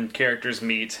like when characters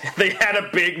meet, they had a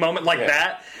big moment like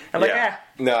that. I'm like,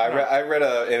 No, I read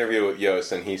an interview with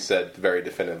Yost, and he said very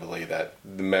definitively that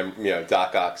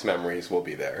Doc Ock's memories will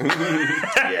be there.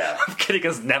 Yeah. I'm kidding,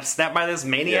 because snapped by this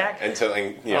maniac. So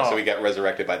he got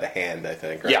resurrected by the Hand, I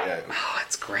think. Right? Yeah. Oh,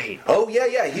 that's great. Oh,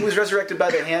 yeah. He was resurrected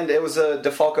by the Hand. It was a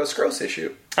DeFalco Scroce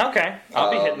issue. Okay,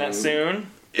 I'll be hitting that soon.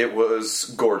 It was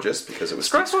gorgeous because it was...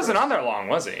 Scroce wasn't on there long,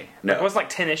 was he? No. It was like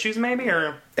 10 issues maybe,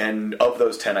 or... And of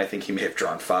those 10, I think he may have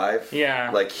drawn 5.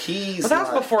 Yeah. Like, he's But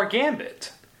that was before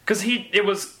Gambit. Because it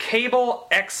was Cable,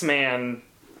 X-Man,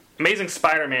 Amazing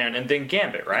Spider-Man, and then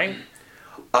Gambit, right?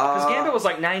 Because Gambit was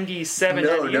like 97,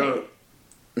 98.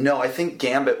 No, I think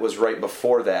Gambit was right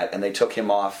before that, and they took him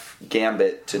off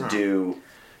Gambit to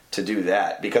do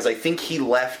that. Because I think he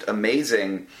left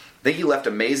Amazing... to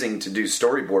do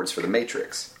storyboards for The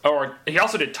Matrix. Or he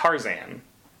also did Tarzan.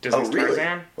 Disney's really?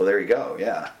 Tarzan. Well, there you go,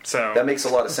 yeah. So that makes a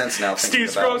lot of sense now. Steve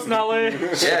Scrooge knowledge.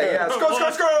 Yeah.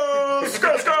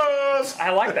 Scrooge. I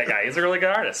like that guy. He's a really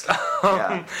good artist.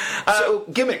 Yeah. So,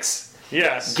 gimmicks.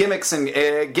 Yes. Gimmicks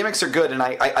are good, and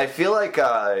I feel like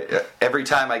every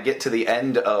time I get to the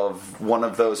end of one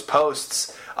of those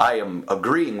posts, I am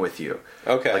agreeing with you.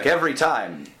 Okay. Like every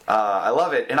time. I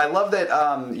love it. And I love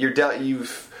that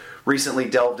you've recently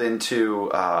delved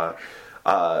into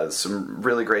some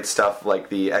really great stuff like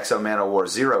the X-O Manowar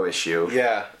Zero issue.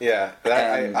 Yeah.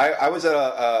 I was at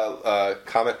a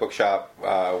comic book shop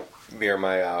near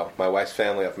my wife's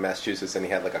family up in Massachusetts, and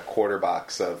he had like a quarter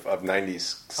box of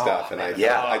 90s stuff, and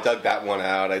I dug that one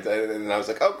out, and I was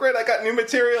like, oh great, I got new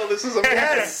material, this is amazing.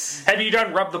 Yes! Have you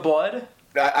done Rub the Blood?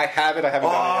 I haven't done it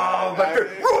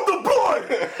yet. Rub the blood!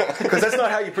 Because that's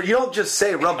not how you don't just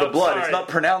say rub the blood. Sorry. It's not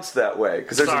pronounced that way.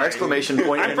 Because there's an exclamation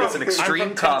point, and it's an extreme I'm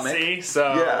from comic. Tennessee,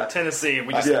 so Tennessee,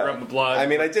 we just say Rub the Blood. I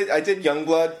mean, I did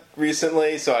Youngblood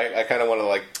recently, so I kind of want to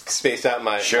like space out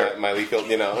my Leafield,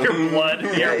 Your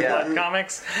blood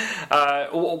comics.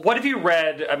 What have you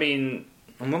read? I mean,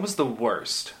 what was the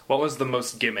worst? What was the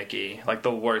most gimmicky? Like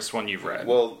the worst one you've read?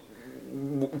 Well,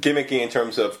 gimmicky in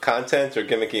terms of content or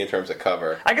gimmicky in terms of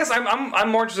cover? I guess I'm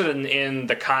more interested in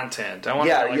the content. I want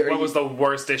to know what was the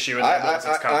worst issue in its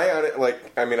cover.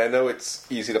 I know it's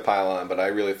easy to pile on, but I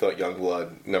really thought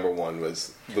Youngblood #1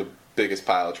 was the biggest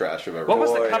pile of trash I've ever read. What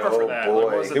was the cover for that?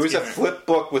 Boy. It was a flip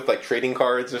book with like trading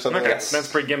cards or something. Okay, that's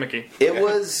pretty gimmicky. It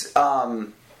was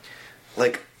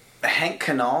like Hank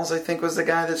Canals, I think, was the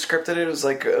guy that scripted it. It was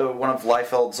like one of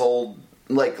Liefeld's old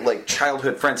like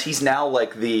childhood friends. He's now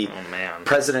like the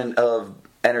president of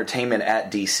entertainment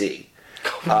at DC.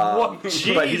 But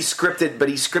he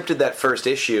scripted that first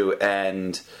issue,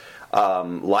 and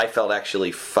Liefeld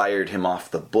actually fired him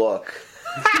off the book.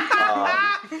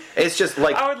 It's just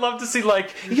like I would love to see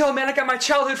like, yo man, I got my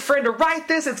childhood friend to write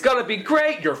this. It's gonna be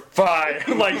great. You're fired.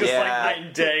 Like night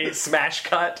and day smash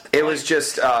cut. It was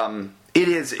just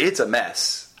it's a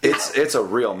mess. It's a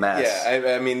real mess.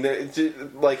 Yeah, I mean,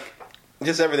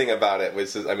 just everything about it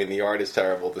was. I mean, the art is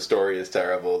terrible. The story is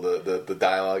terrible. The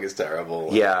dialogue is terrible.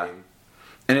 Yeah,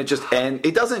 and it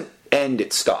doesn't end.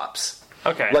 It stops.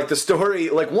 Okay. Like the story,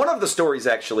 like one of the stories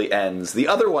actually ends. The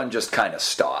other one just kind of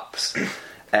stops.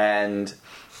 And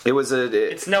it was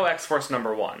it's no X-Force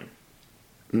 #1.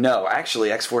 No,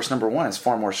 actually, X-Force #1 has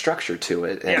far more structure to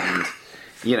it, and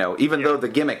even though the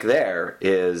gimmick there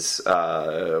is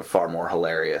far more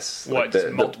hilarious, What? the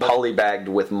polybagged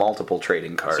with multiple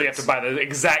trading cards. So you have to buy the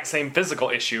exact same physical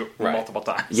issue multiple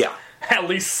times. Yeah, at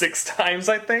least 6 times,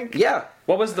 I think. Yeah.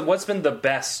 What's been the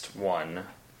best one?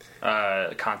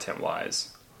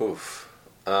 content-wise? Oof.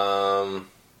 I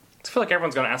feel like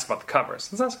everyone's going to ask about the covers.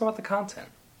 Let's ask about the content.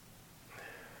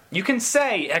 You can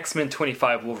say X-Men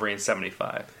 25, Wolverine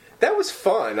 75. That was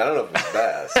fun. I don't know if it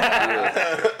was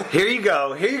best. Here you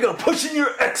go, pushing your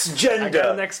I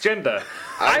got an X-genda.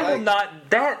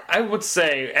 X-genda. I would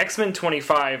say X-Men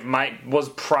 25 was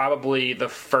probably the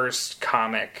first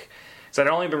comic. So I'd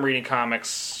only been reading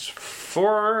comics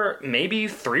for maybe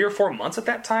 3 or 4 months at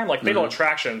that time, like Fatal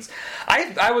Attractions.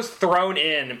 I was thrown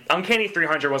in. Uncanny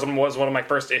 300 was one of my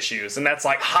first issues, and that's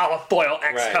like holofoil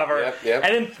X Right, cover. yep.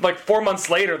 And then like 4 months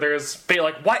later, there's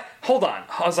like, what? Hold on.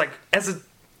 I was like,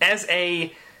 as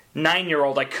a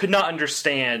 9-year-old, I could not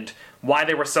understand why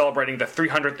they were celebrating the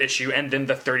 300th issue and then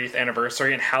the 30th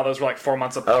anniversary and how those were like 4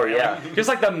 months apart. Oh, yeah. Just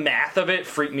like the math of it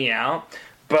freaked me out.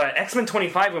 But X-Men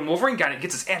 25, when Wolverine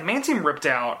gets his adamantium ripped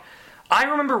out, I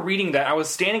remember reading that. I was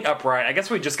standing upright. I guess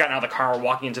we had just gotten out of the car and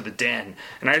walking into the den.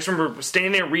 And I just remember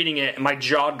standing there reading it and my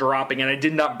jaw dropping and I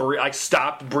did not breathe. I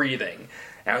stopped breathing.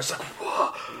 And I was like,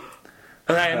 whoa.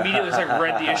 And I immediately just,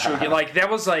 read the issue again. Like, that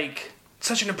was like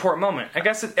such an important moment.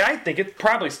 I think it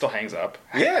probably still hangs up.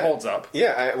 Yeah, It holds up.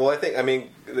 Yeah, I mean,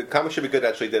 the Comic Should Be Good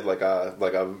actually did like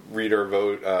a reader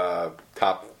vote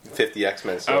top 50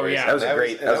 X-Men stories. Oh, yeah. That was a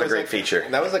great like, feature.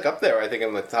 And that was like up there, I think,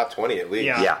 in the top 20 at least.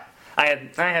 Yeah. Yeah. I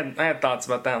had thoughts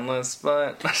about that list,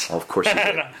 but Well, of course you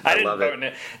did. I didn't love vote in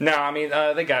it. No, I mean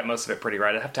they got most of it pretty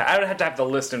right. I would have to have the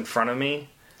list in front of me in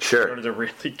Sure. order to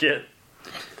really get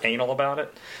anal about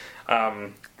it.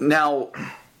 Now,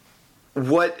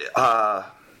 what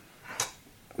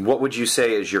would you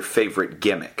say is your favorite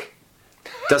gimmick?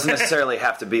 Doesn't necessarily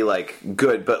have to be like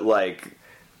good, but like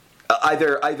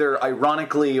either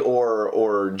ironically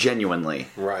or genuinely.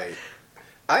 Right.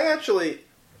 I actually...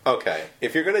 Okay,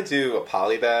 if you're going to do a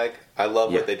polybag, I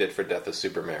love Yeah. what they did for Death of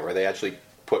Superman, where they actually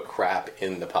put crap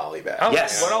in the polybag. Oh,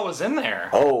 Yes. what all was in there?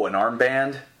 Oh, an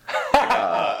armband.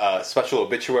 Special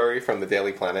obituary from the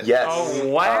Daily Planet. Yes. Oh,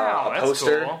 wow, A that's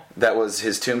poster cool. that was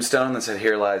his tombstone that said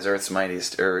 "Here lies Earth's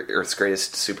mightiest or Earth's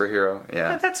greatest superhero."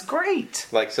 Yeah, Yeah. that's great.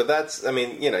 Like, so that's, I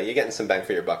mean, you're getting some bang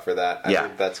for your buck for that. I Yeah.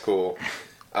 think that's cool.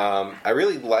 I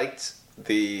really liked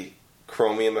the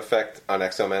chromium effect on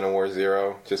Exo Man of War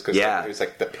Zero, just because Yeah. it was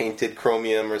like the painted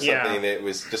chromium or Yeah. something. It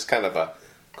was just kind of a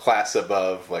class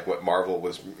above like what Marvel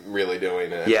was really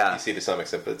doing, and Yeah. DC to some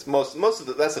extent. But it's most of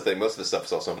the, that's the thing. Most of the stuff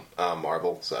is also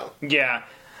Marvel. So Yeah.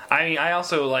 I mean, I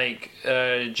also like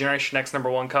Generation X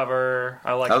 #1 cover.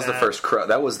 I like That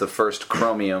was the first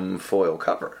chromium foil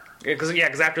cover. Because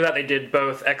after that they did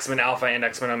both X-Men Alpha and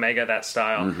X-Men Omega, that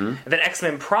style. Mm-hmm. And then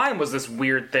X-Men Prime was this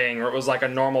weird thing where it was like a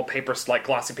normal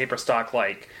glossy paper stock,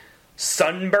 like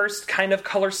sunburst kind of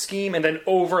color scheme, and then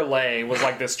overlay was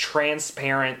like this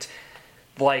transparent,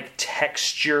 like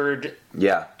textured,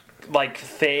 Yeah. like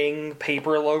thing,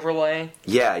 paper overlay.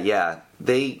 Yeah.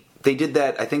 They did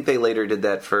that. I think they later did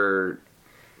that for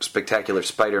Spectacular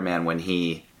Spider-Man when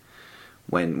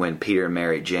Peter and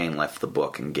Mary Jane left the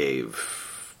book and gave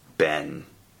Ben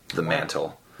the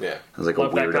mantle. yeah, It was like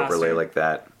Love a that weird overlay costume. like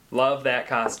that. Love that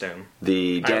costume.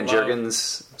 The Dan love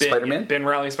Jurgens Spider-Man? Ben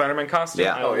Reilly Spider-Man costume.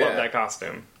 Yeah. I Oh, love yeah. that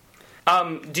costume.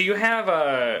 Do you have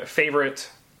a favorite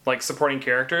like supporting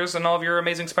characters in all of your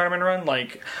Amazing Spider-Man run?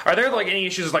 Like, are there like any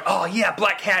issues like, oh yeah,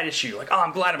 Black Cat issue? Like, oh,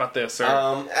 I'm glad about this. Or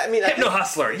I mean, Hypno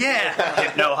Hustler, yeah,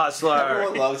 Hypno Hustler.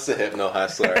 everyone loves the Hypno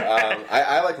Hustler.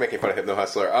 I like making fun of Hypno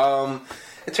Hustler.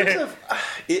 In terms of,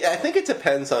 I think it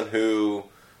depends on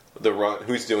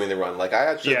who's doing the run. Like, I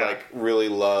actually Yeah. like really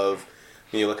love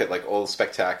when you look at like old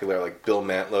Spectacular, like Bill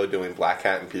Mantlo doing Black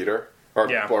Cat and Peter, or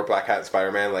Black Cat and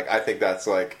Spider-Man. Like, I think that's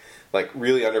like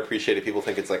really underappreciated. People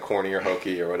think it's like corny or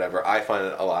hokey or whatever. I find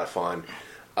it a lot of fun.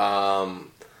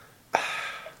 I'm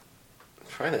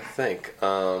trying to think.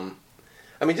 I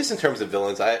mean, just in terms of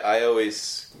villains, I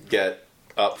always get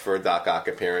up for a Doc Ock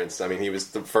appearance. I mean, he was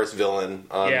the first villain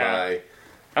on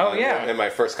in my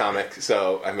first comic,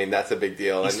 so I mean that's a big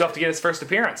deal. You still have to get his first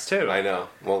appearance too. I know.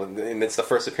 Well, and it's the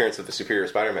first appearance of the Superior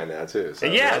Spider-Man now too. So.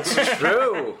 Yeah, It's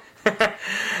true.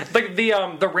 like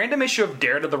the random issue of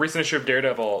Daredevil, the recent issue of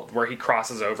Daredevil where he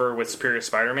crosses over with Superior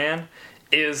Spider-Man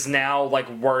is now like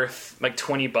worth like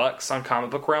 $20 on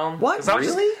Comic Book Realm. What? 'Cause I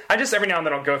Really? I just every now and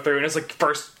then I'll go through and it's like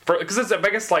because it's I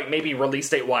guess like maybe release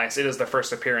date wise it is the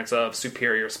first appearance of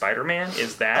Superior Spider-Man.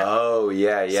 Is that? Oh,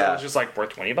 yeah. So it's just like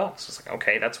worth $20. It's like,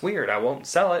 okay, that's weird. I won't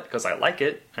sell it because I like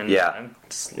it. And Yeah.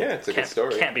 It's a good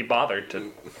story. Can't be bothered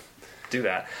to do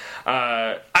that.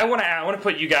 I want to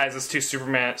put you guys as two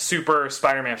super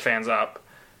Spider-Man fans up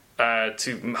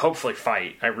to hopefully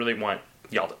fight. I really want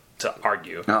y'all to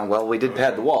argue. Oh, well, we did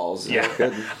pad the walls. Yeah.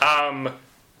 Good.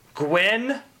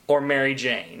 Gwen or Mary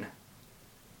Jane?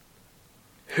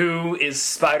 who is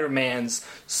Spider-Man's,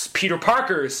 Peter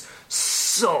Parker's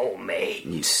soulmate.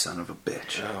 You son of a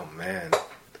bitch. Oh man.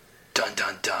 Dun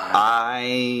dun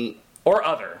dun. Or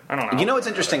other. I don't know. You know what's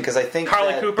interesting? Because I think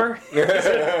Carly Cooper?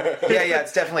 Yeah,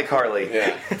 it's definitely Carly.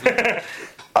 Yeah.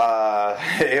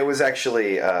 It was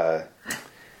actually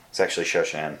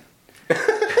Shoshan.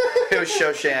 It was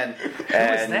Shoshan,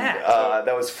 and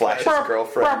that was Flash's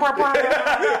girlfriend.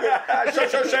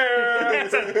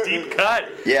 That's a deep cut.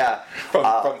 Yeah,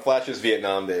 From Flash's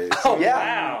Vietnam days. Oh, yeah.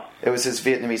 wow. It was his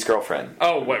Vietnamese girlfriend.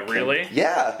 Oh, what, really?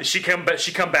 Yeah. Did she come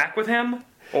back with him?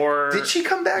 Or Did she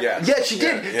come back? Yes. Yeah, she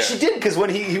did. Yeah. She did, because when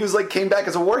he was like came back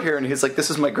as a war hero, and he's like, "This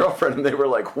is my girlfriend," and they were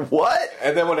like, "What?"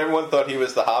 And then when everyone thought he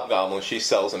was the Hobgoblin, she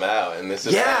sells him out, and this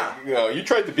is Yeah. like, you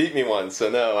tried to beat me once, so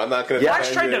no, I'm not going to.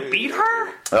 Flash tried to beat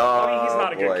her? Oh, I mean, he's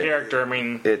not a good boy. character. I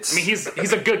mean,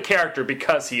 he's a good character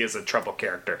because he is a trouble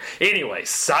character. Anyway,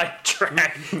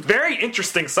 sidetrack. Very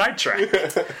interesting sidetrack.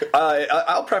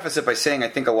 I'll preface it by saying I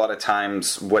think a lot of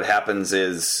times what happens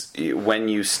is when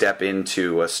you step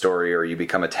into a story or you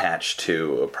become attached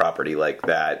to a property like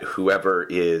that, whoever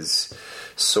is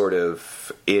sort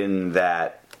of in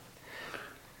that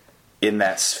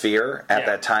sphere at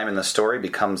that time in the story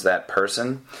becomes that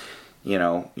person. You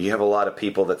know, you have a lot of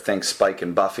people that think Spike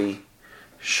and Buffy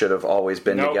should have always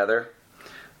been together.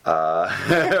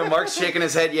 Mark's shaking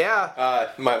his head.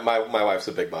 Yeah, my wife's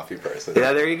a big Buffy person.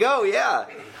 yeah. There you go. Yeah.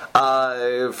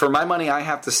 For my money, I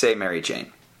have to say Mary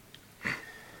Jane.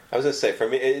 I was going to say, for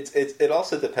me, it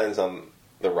also depends on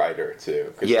the writer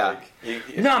too. 'Cause, Yeah.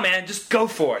 like, No, man, just go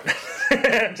for it.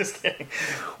 I'm just kidding.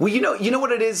 Well, you know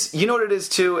what it is. You know what it is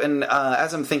too. And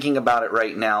as I'm thinking about it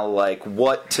right now, like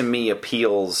what to me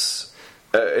appeals.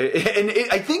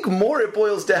 I think more it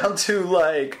boils down to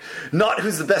like not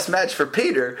who's the best match for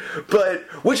Peter, but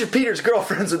which of Peter's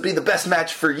girlfriends would be the best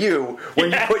match for you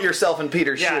when you put yourself in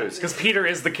Peter's shoes. Because Peter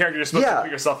is the character you're supposed to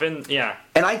put yourself in. Yeah.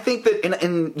 And I think that,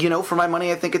 in for my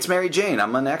money, I think it's Mary Jane.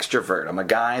 I'm an extrovert. I'm a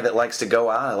guy that likes to go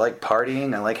out. I like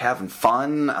partying. I like having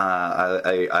fun.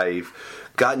 I've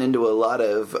gotten into a lot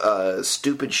of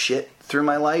stupid shit through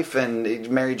my life, and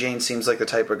Mary Jane seems like the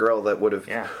type of girl that would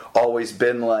have always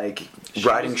been like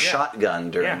riding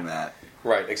shotgun during that.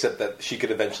 Right, except that she could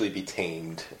eventually be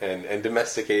tamed and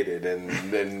domesticated, and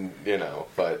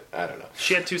but I don't know.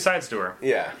 She had two sides to her.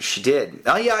 Yeah, she did.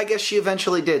 Oh yeah, I guess she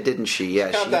eventually did, didn't she?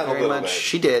 Yeah, Calm she down a very little much. bit.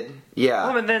 She did. Yeah.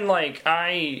 Well, and then like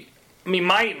I mean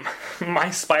my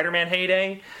Spider-Man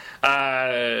heyday,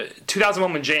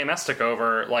 2001 when JMS took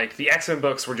over, like the X-Men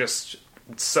books were just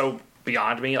so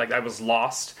beyond me. Like I was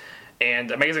lost,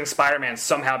 and Amazing Spider-Man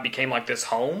somehow became like this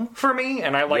home for me,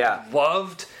 and I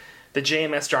loved the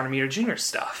JMS John Romita Jr.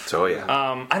 stuff. So yeah.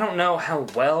 I don't know how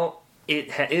well it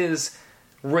is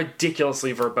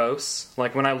ridiculously verbose.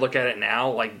 Like when I look at it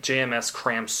now, like JMS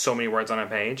crams so many words on a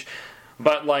page.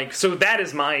 But like, so that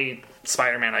is my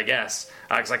Spider-Man, I guess,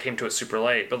 because I came to it super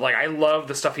late. But like, I love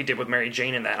the stuff he did with Mary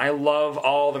Jane in that. I love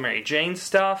all the Mary Jane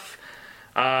stuff.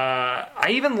 I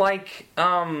even like,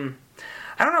 I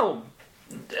don't know,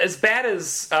 as bad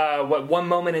as One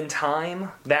Moment in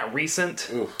Time, that recent.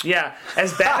 Oof. Yeah,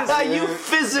 as bad as you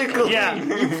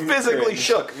physically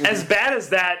shook. as bad as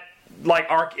that like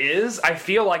arc is, I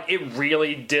feel like it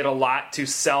really did a lot to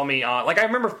sell me on. Like I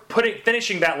remember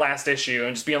finishing that last issue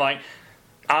and just being like,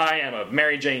 I am a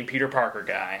Mary Jane Peter Parker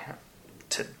guy.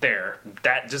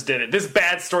 That just did it. This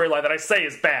bad storyline that I say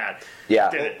is bad.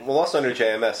 Yeah. Did it. Well, also under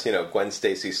JMS, Gwen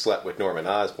Stacy slept with Norman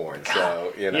Osborn,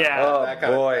 so Yeah. that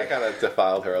kind of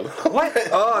defiled her a little. What?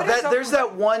 Oh, there's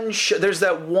that one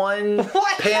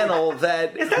panel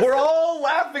that we're all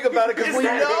laughing about it because we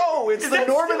know it's the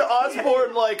Norman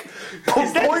Osborn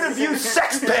point of view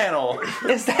sex panel.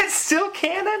 Is that still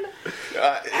canon?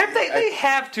 They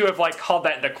have to have called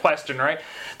that into question, right?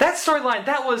 That storyline,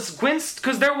 that was Gwen's,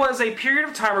 because there was a period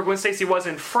of time where Gwen Stacy was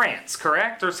in France,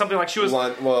 correct, or something like she was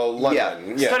London,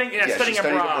 studying she studied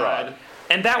abroad.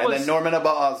 And that was then Norman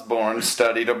Osborn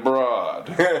studied abroad.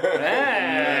 But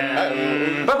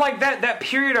that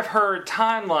period of her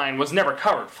timeline was never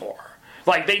covered for.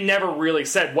 Like they never really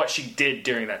said what she did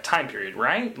during that time period,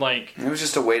 right? Like it was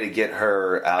just a way to get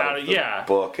her out of the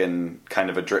book and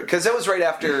kind of because that was right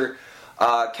after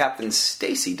Captain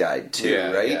Stacy died too,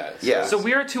 right? Yeah. So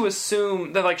we are to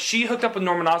assume that she hooked up with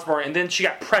Norman Osborn and then she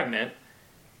got pregnant,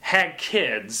 had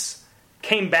kids,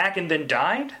 came back and then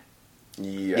died.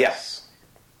 Yes.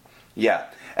 Yeah.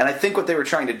 And I think what they were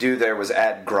trying to do there was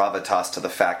add gravitas to the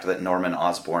fact that Norman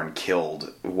Osborn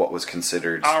killed what was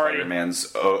considered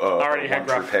Spider-Man's already had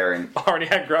true pairing. Already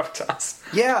had gravitas.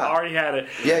 Yeah. Already had it.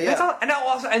 Yeah.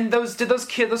 And those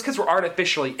kids were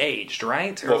artificially aged,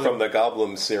 right? Well, from the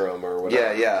goblin serum or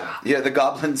whatever. Yeah, the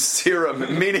goblin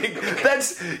serum, meaning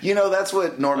that's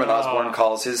what Norman Osborn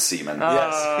calls his semen.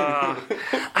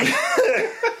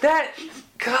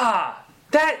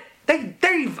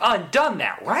 They've undone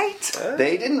that, right?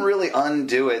 They didn't really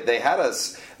undo it.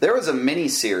 There was a mini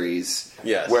series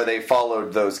where they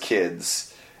followed those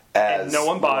kids as and no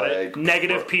one bought it.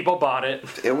 Negative people bought it.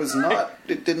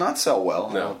 It did not sell well.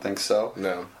 No. I don't think so.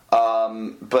 No.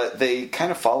 But they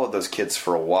kind of followed those kids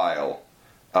for a while.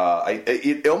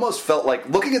 It almost felt like,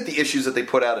 looking at the issues that they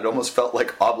put out, it almost felt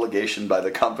like obligation by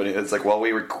the company. It's like, well,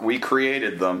 we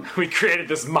created them. We created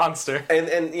this monster. And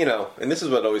this is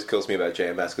what always kills me about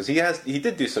JMS, because he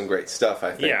did do some great stuff,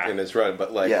 I think, in his run.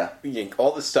 But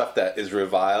all the stuff that is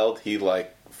reviled, he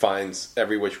finds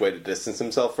every which way to distance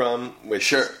himself from,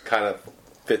 which kind of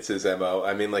fits his MO.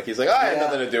 I mean, he's like, I had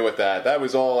nothing to do with that. That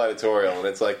was all editorial, and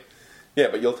it's like. Yeah,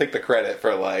 but you'll take the credit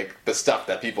for the stuff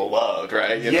that people loved,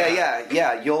 right?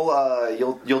 Yeah.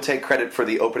 You'll take credit for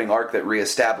the opening arc that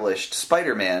reestablished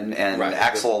Spider-Man, and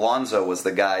Axel Alonso was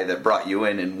the guy that brought you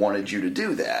in and wanted you to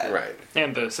do that. Right.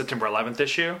 And the September 11th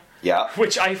issue. Yeah.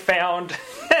 Which I found.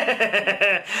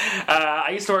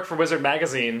 I used to work for Wizard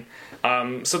Magazine,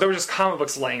 so there were just comic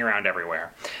books laying around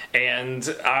everywhere. And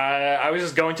I was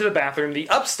just going to the bathroom, the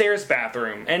upstairs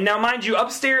bathroom. And now, mind you,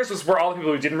 upstairs was where all the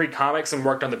people who didn't read comics and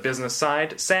worked on the business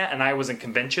side sat, and I was in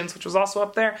conventions, which was also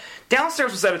up there.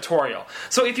 Downstairs was editorial.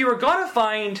 So if you were going to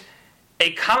find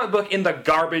a comic book in the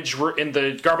garbage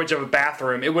of a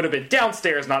bathroom, it would have been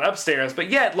downstairs, not upstairs. But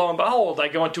yet, lo and behold, I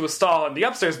go into a stall in the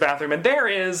upstairs bathroom, and there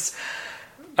is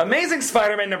Amazing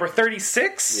Spider-Man number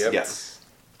 36. Yep. Yes.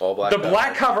 All black. The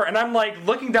black cover, and I'm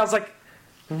looking down, I was like,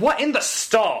 what in the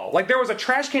stall? There was a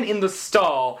trash can in the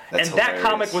stall, That's and that hilarious.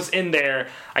 comic was in there.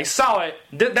 I saw it.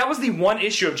 That was the one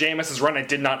issue of JMS's run I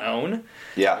did not own.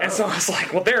 Yeah. And so I was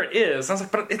like, well, there it is. I was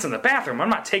like, but it's in the bathroom. I'm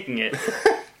not taking it.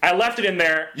 I left it in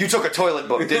there. You took a toilet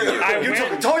book, didn't you?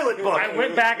 Took a toilet book. I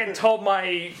went back and told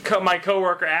my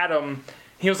coworker Adam.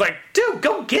 He was like, dude,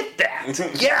 go get that.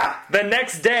 Yeah. The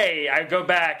next day, I go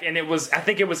back, and I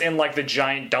think it was in the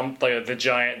giant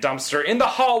dumpster in the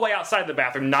hallway outside the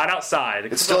bathroom, not outside.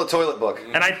 It's still a toilet book.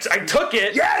 And I took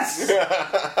it. Yes! And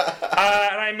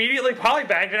I immediately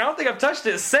polybagged it. I don't think I've touched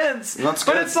it since. That's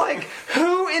but good. it's like,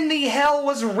 who in the hell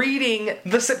was reading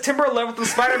the September 11th of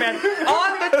Spider-Man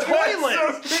on the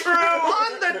toilet? So true.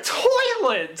 On the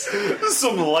toilet.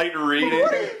 Some light reading.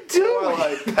 What are you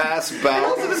doing? Pass Also,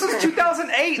 bounce. this was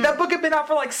 2008. That book had been out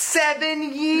for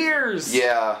 7 years.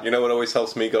 Yeah. You know what always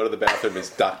helps me go to the bathroom is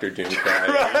Dr. Doom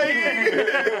crying.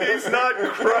 He's not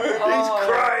crying. He's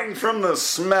crying from the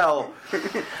smell.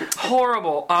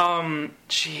 Horrible.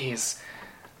 Jeez.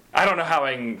 I don't know how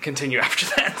I can continue after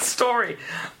that story.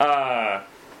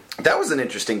 That was an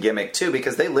interesting gimmick too,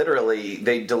 because they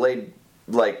delayed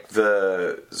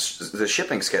the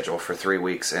shipping schedule for 3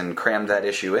 weeks and crammed that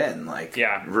issue in.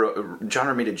 John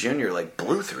Romita Jr.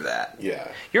 blew through that.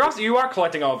 Yeah. You are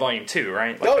collecting all volume 2,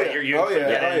 right?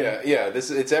 Yeah.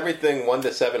 It's everything 1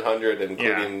 to 700,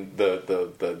 including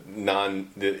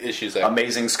the issues.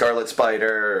 Amazing Scarlet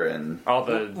Spider and all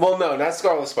the. Well, no, not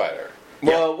Scarlet Spider.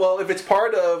 Well, if it's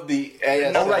part of the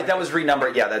ASM. Oh, right, that was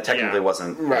renumbered. Yeah, that technically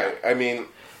wasn't. Right. I mean,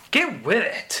 get with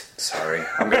it. Sorry,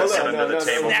 I'm going to sit under the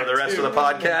table for the rest of the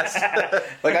podcast.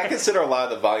 I consider a lot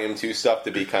of the Volume 2 stuff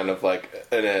to be kind of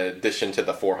an addition to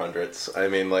the 400s. I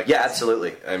mean, yeah,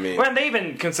 absolutely. I mean, when they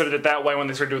even considered it that way when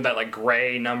they started doing that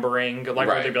gray numbering,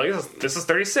 where they'd be like, this is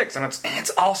 36, and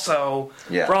it's also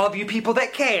for all of you people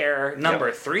that care,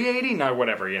 number 380, or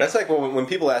whatever. That's like when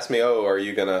people ask me, are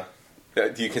you gonna?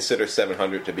 Do you consider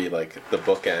 700 to be the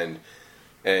bookend?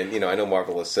 And I know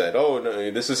Marvel has said, "Oh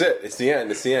no, this is it. It's the end.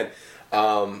 It's the end."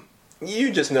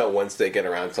 You just know once they get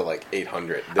around to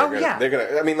 800, they're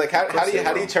gonna. I mean,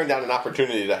 how do you turn down an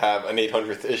opportunity to have an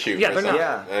 800th issue? Yeah, they're not.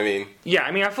 Yeah.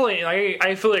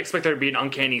 I fully expect there to be an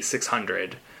uncanny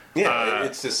 600. Yeah,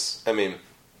 it's just. I mean,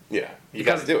 yeah, you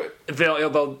got to do it.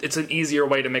 It's an easier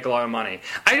way to make a lot of money.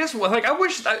 I feel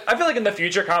like in the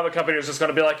future, comic companies are just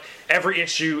going to be every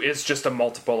issue is just a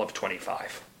multiple of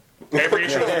 25. Every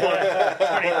issue is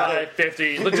 25,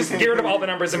 50. Just get rid of all the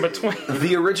numbers in between.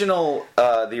 The original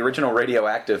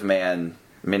Radioactive Man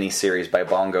miniseries by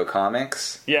Bongo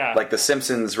Comics. Yeah. The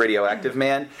Simpsons Radioactive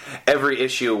Man. Every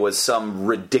issue was some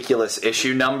ridiculous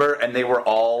issue number, and they were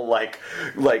all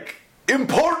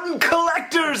important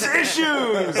collector's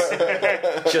issues.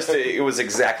 Just it was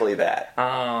exactly that.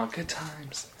 Oh, good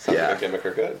times. Sounds Yeah. like a gimmick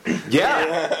or good.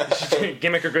 Yeah.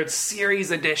 Gimmick or Good Series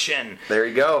Edition. There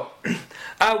you go.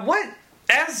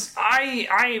 As I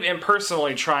am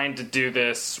personally trying to do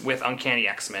this with Uncanny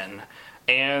X-Men,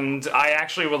 and I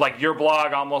actually would like your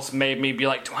blog almost made me be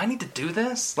like, do I need to do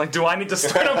this? Like, do I need to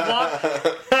start a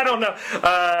blog? I don't know.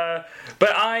 But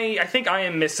I think I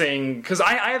am missing, because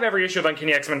I have every issue of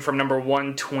Uncanny X-Men from number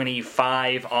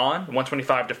 125 on,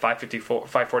 125 to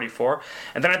 544,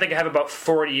 and then I think I have about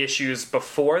 40 issues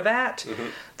before that. Mm-hmm.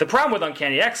 The problem with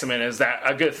Uncanny X-Men is that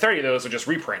a good 30 of those are just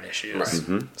reprint issues. Right.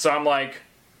 Mm-hmm. So I'm like,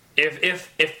 if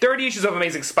 30 issues of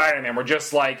Amazing Spider-Man were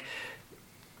just like,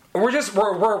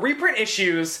 we're reprint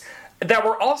issues that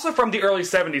were also from the early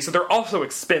 70s, so they're also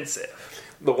expensive.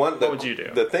 What would you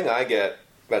do? The thing I get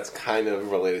that's kind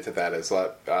of related to that is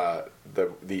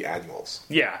the annuals.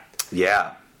 Yeah.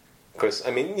 Yeah. Because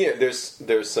I mean, yeah,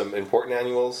 there's some important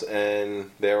annuals, and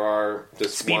there are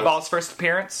just Speedball's first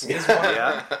appearance is one.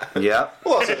 Yeah. Yeah.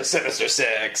 Well, also the Sinister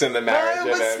Six and the marriage.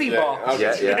 with and Speedball.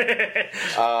 Yeah.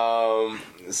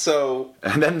 So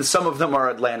And then some of them are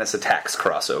Atlantis Attacks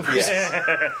crossovers.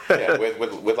 yeah, with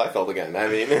Liefeld again. I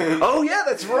mean, Oh yeah,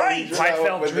 that's right.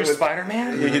 Liefeld drew with-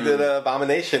 Spider-Man. he did an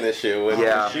Abomination issue with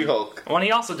Yeah. She-Hulk. Well, and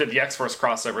he also did the X-Force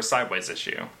crossover Sideways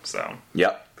issue. So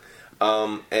Yep.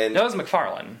 And that was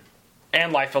McFarlane.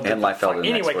 And Liefeld did And the Liefeld fuck- did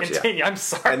Anyway, X-Force, yeah. continue. I'm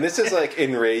sorry. and this is like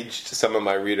enraged some of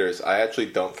my readers. I actually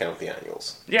don't count the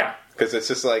annuals Yeah. because it's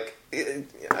just like I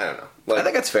don't know. Like, I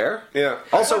think that's fair. yeah.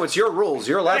 Also, it's your rules.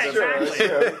 You're allowed Yeah, to.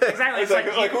 exactly. Exactly. It's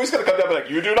like who's going to come down and be like,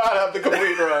 you do not have the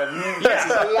complete run. This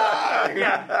is a lie.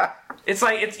 Yeah. It's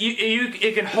like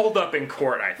it can hold up in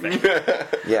court, I think.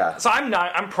 Yeah. So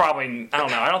I'm probably, I don't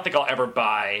know, I don't think I'll ever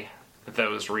buy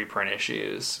those reprint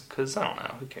issues, because I don't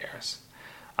know, who cares?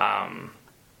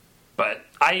 But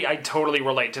I totally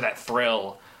relate to that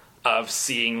thrill of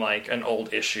seeing like an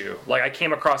old issue. Like I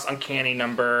came across Uncanny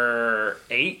number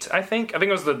 8, I think it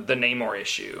was the Namor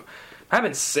issue. I have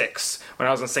been 6 when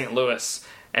I was in St. Louis,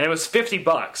 and it was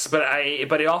 $50,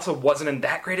 but it also wasn't in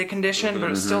that great a condition, but it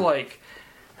was still like,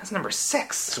 that's number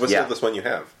 6. So what's Yeah. the oldest one you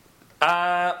have?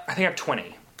 I think I have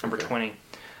 20. Number 20.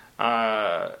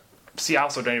 See, I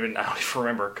also don't even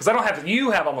remember, because I don't have.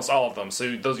 You have almost all of them,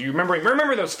 so those you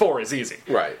remember those 4 is easy.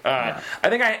 Right. I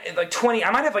think I like 20. I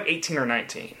might have like 18 or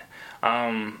 19.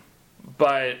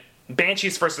 But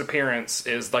Banshee's first appearance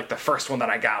is like the first one that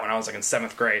I got when I was like in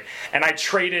 7th grade, and I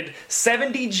traded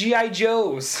 70 GI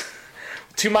Joes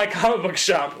to my comic book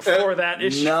shop for that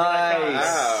issue.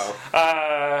 Nice.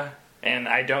 Wow. And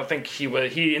I don't think he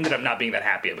ended up not being that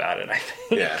happy about it, I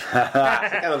think. Yeah.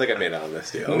 I don't think I made it on this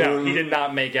deal. No, he did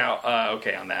not make out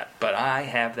okay on that. But I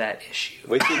have that issue.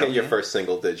 Wait till you get your first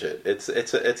single digit.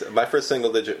 It's my first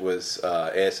single digit was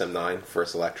ASM 9,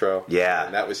 First Electro. Yeah.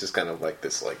 And that was just kind of like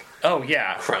this like Oh,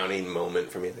 yeah. crowning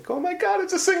moment for me. Like, oh my god,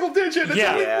 it's a single digit. It's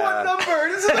Yeah. only Yeah. one number.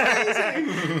 This is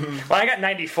amazing. When I got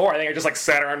 94, I think I just like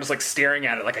sat around just like staring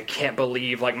at it like I can't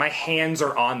believe like my hands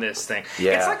are on this thing.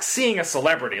 Yeah. It's like seeing a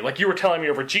celebrity. Like you were telling me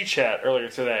over G-Chat earlier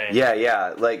today.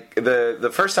 Yeah. Like the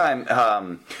first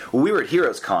time we were at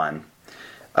Heroes Con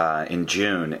in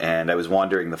June, and I was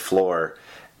wandering the floor,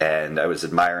 and I was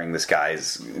admiring this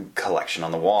guy's collection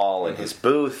on the wall in his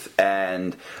booth,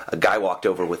 and a guy walked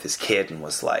over with his kid and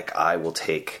was like, "I will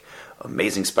take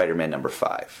Amazing Spider-Man number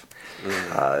 5."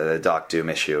 The Doc Doom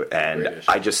issue, and Great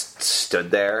issue. I just stood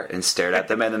there and stared at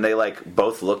them, and then they like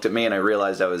both looked at me, and I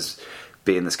realized I was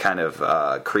being this kind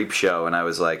of creep show, and I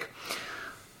was like,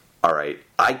 all right,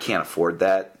 I can't afford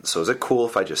that, so is it cool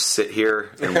if I just sit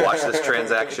here and watch this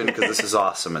transaction, because this is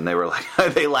awesome? And they were like,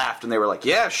 they laughed, and they were like,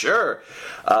 yeah, sure.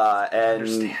 And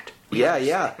understand.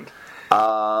 Yeah.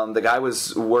 The guy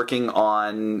was working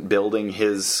on building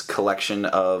his collection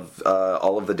of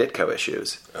all of the Ditko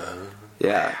issues.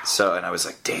 Yeah. So, and I was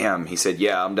like, damn. He said,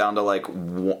 yeah, I'm down to like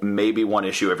maybe one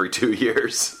issue every 2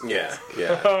 years. Yeah.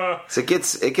 So it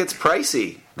gets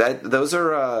pricey. Those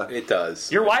are. It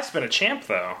does. Your wife's been a champ,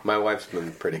 though. My wife's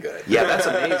been pretty good. Yeah, that's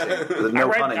amazing. No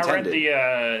pun I intended.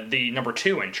 read the number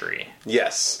 2 entry.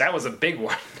 Yes. That was a big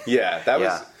one. Yeah. That was,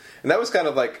 Yeah. and that was kind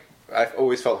of like I've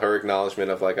always felt her acknowledgement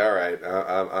of like, all right,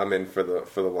 I'm in for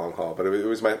the long haul. But it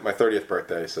was my 30th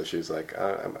birthday, so she was like,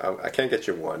 I can't get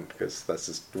you 1 because that's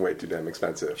just way too damn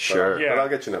expensive. Sure. But I'll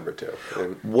get you number 2.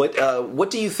 And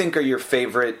What do you think are your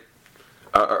favorite?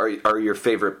 Are your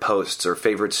favorite posts or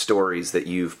favorite stories that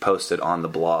you've posted on the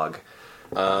blog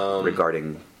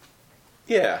regarding?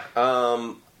 yeah,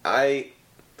 I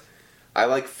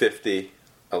like 50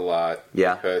 a lot.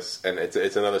 Yeah. And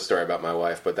it's another story about my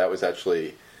wife, but that was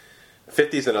actually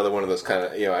 50 is another one of those kind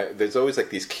of, there's always like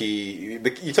these you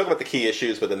talk about the key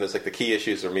issues, but then there's like the key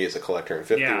issues for me as a collector, and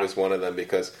 50 was one of them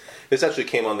because this actually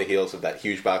came on the heels of that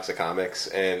huge box of comics,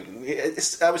 and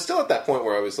I was still at that point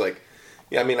where I was like,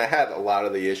 I had a lot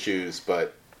of the issues,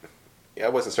 but I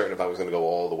wasn't certain if I was going to go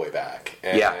all the way back.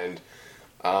 And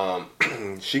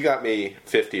she got me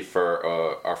 50 for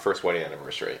our first wedding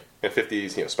anniversary. And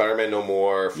 50s, Spider-Man No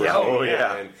More,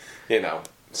 and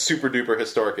super duper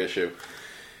historic issue.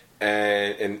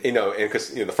 And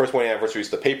because the first wedding anniversary is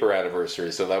the paper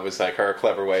anniversary, so that was like her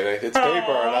clever way. Like, it's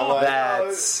paper, and I'm like,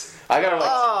 I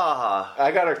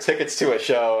got her tickets to a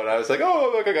show, and I was like,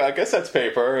 oh, look, I guess that's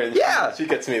paper, and she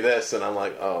gets me this, and I'm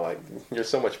like, oh, you're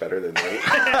so much better than me.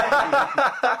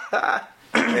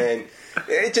 And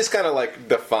it just kind of like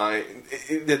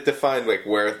defined like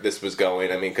where this was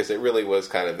going. Because it really was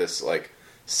kind of this like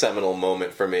seminal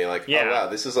moment for me, like, oh wow,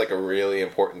 this is like a really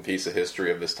important piece of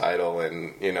history of this title,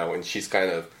 and and she's kind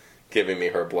of giving me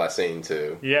her blessing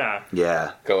to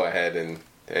go ahead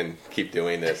and keep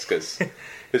doing this, because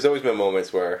there's always been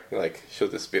moments where like she'll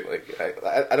just be like,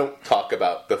 I don't talk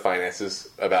about the finances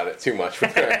about it too much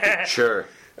with her. Sure.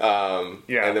 And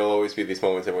there'll always be these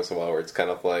moments every once in a while where it's kind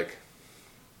of like,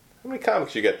 how many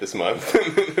comics you get this month?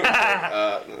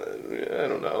 I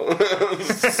don't know.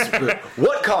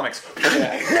 What comics?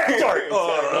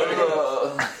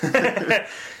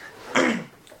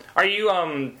 Are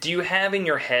you do you have in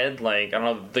your head, like, I don't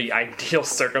know, the ideal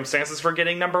circumstances for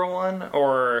getting number one,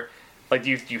 or like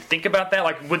do you think about that?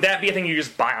 Like, would that be a thing you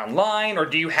just buy online, or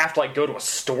do you have to like go to a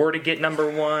store to get number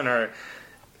one, or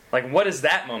like what is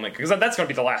that moment? Because that's going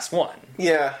to be the last one.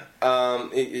 Yeah.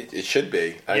 It should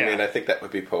be. I think that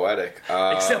would be poetic.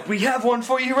 Except we have one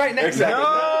for you right now. Exactly.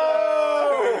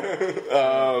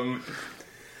 No!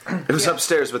 It was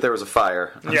upstairs, but there was a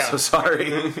fire. I'm so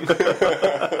sorry.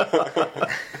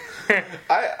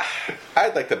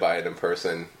 I'd like to buy it in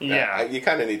person. Yeah. You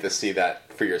kind of need to see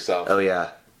that for yourself. Oh,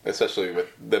 yeah. Especially with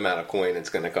the amount of coin it's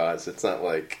going to cost. It's not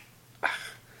like...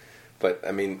 But,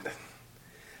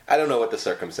 I don't know what the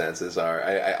circumstances are.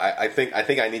 I think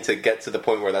I need to get to the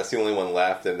point where that's the only one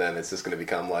left, and then it's just going to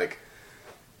become like,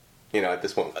 at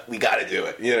this point we got to do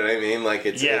it. You know what I mean? Like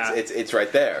it's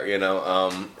right there.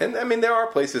 And there are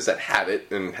places that have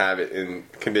it in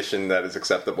condition that is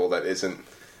acceptable, that isn't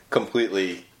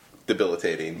completely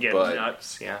debilitating. Yeah, but,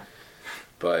 nuts. Yeah.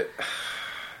 But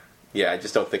I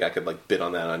just don't think I could like bid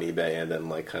on that on eBay and then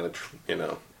like kind of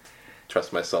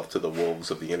trust myself to the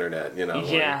wolves of the internet.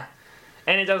 Yeah.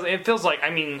 And it feels like,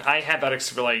 I had that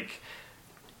experience, like,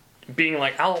 being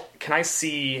like, can I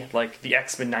see, like, the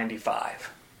X-Men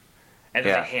 95? And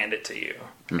then they hand it to you.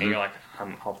 Mm-hmm. And you're like,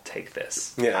 I'll take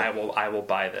this. Yeah. I will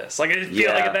buy this. Like, I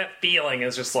feel like that feeling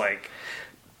is just like...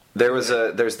 There's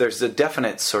a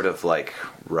definite sort of, like,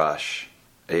 rush.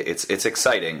 It's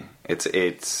exciting.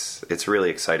 It's really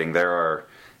exciting. There are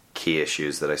key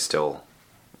issues that I still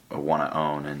want to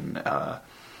own, and...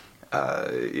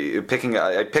 I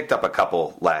picked up a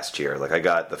couple last year. Like, I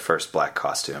got the first Black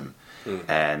Costume,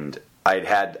 and I'd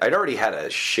already had a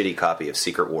shitty copy of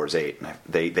Secret Wars 8, and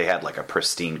they had like a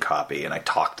pristine copy, and I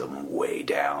talked them way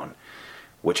down,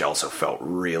 which also felt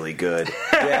really good.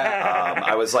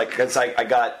 I was like, because I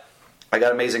got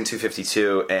Amazing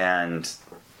 252 and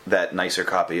that nicer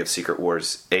copy of Secret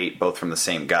Wars 8, both from the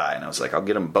same guy, and I was like, I'll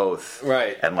get them both,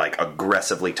 right? And like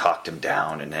aggressively talked him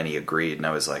down, and then he agreed, and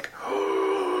I was like,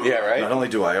 yeah, right. Not only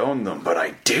do I own them, but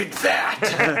I did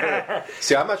that.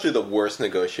 See, I'm actually the worst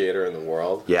negotiator in the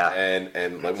world. Yeah,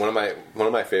 and like one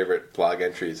of my favorite blog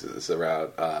entries is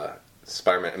around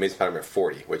Amazing Spider-Man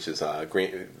 40, which is the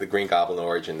Green Goblin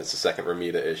origin. It's the second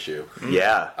Romita issue.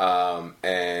 Yeah,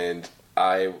 and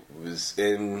I was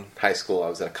in high school. I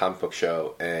was at a comic book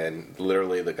show, and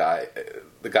literally the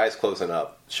guy's closing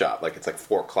up shop. Like, it's like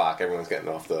 4:00. Everyone's getting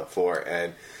off the floor,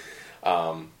 and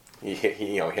he had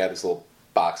his little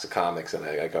box of comics, and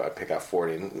I pick out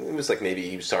 40, and it was like maybe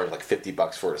he started like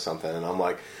 $50 for it or something, and I'm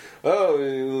like, oh,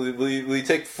 will you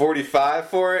take 45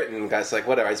 for it? And the guy's like,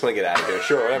 whatever, I just want to get out of here.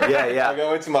 Sure, whatever. Yeah. I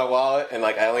go into my wallet, and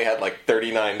like I only had like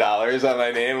 $39 on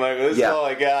my name. Like, this is all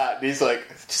I got. And he's like,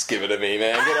 just give it to me,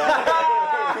 man. Get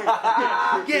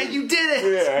out of here. Yeah, you did it.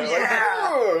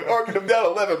 Yeah. Argued him down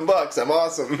 $11. I'm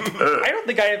awesome. I don't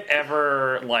think I have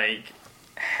ever like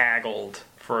haggled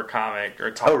for a comic or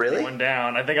talk anyone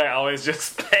down. I think I always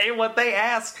just pay what they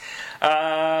ask.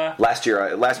 Last year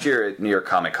at New York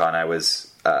Comic Con, I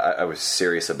was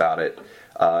serious about it,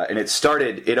 and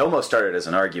it almost started as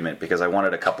an argument because I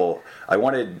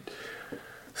wanted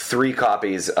 3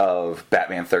 copies of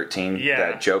Batman 13,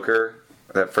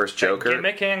 that first Joker,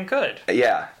 gimmick and good.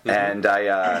 Yeah, and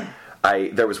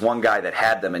there was one guy that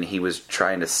had them, and he was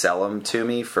trying to sell them to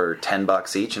me for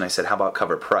 $10 each, and I said, how about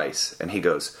cover price? And he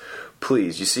goes,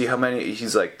 please, you see how many?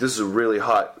 He's like, this is a really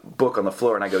hot book on the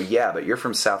floor. And I go, yeah, but you're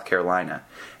from South Carolina,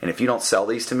 and if you don't sell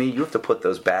these to me, you have to put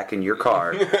those back in your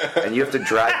car, and you have to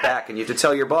drive back, and you have to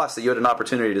tell your boss that you had an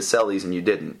opportunity to sell these and you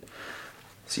didn't.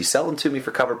 So you sell them to me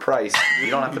for cover price, you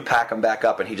don't have to pack them back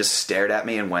up. And he just stared at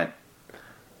me and went,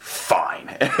 fine.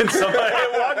 And somebody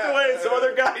walked away. Some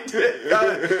other guy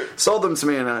did, sold them to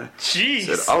me, and I Jeez.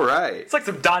 said, all right. It's like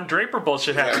some Don Draper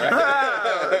bullshit happening.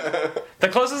 The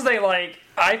closest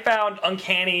I found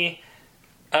Uncanny.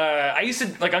 I used to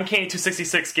like Uncanny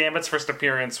 266 Gambit's first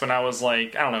appearance when I was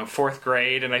like, I don't know, 4th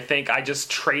grade, and I think I just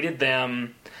traded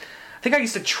them. I think I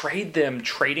used to trade them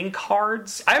trading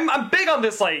cards. I'm big on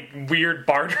this like weird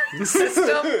bartering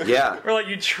system. Yeah. Where like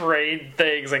you trade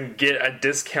things and get a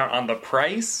discount on the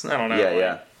price. I don't know.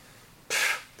 Yeah.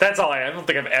 That's all I don't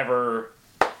think I've ever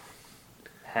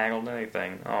haggled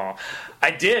anything. Oh,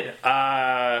 I did.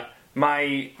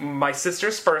 My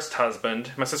sister's first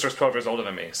husband. My sister's 12 years older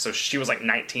than me, so she was like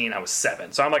 19. I was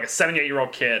 7. So I'm like a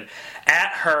 7-8-year-old kid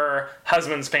at her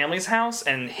husband's family's house,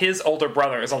 and his older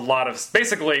brother is a lot of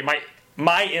basically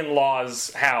my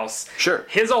in-law's house. Sure.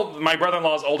 My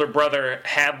brother-in-law's older brother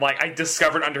had, like, I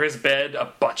discovered under his bed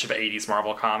a bunch of 80s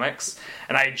Marvel comics,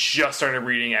 and I had just started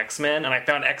reading X-Men, and I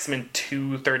found X-Men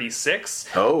 236.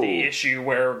 Oh. The issue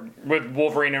with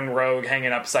Wolverine and Rogue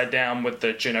hanging upside down with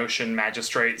the Genoshan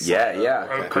magistrates.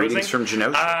 Yeah. Greetings from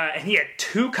Genosha. And he had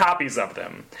 2 copies of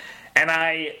them, and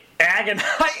I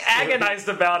agonized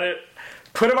about it.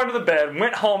 Put him under the bed,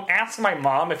 went home, asked my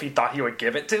mom if he thought he would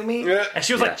give it to me. Yeah. And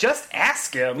she was like, just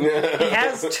ask him. He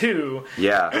has 2.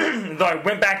 Yeah. Though I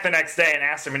went back the next day and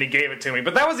asked him, and he gave it to me.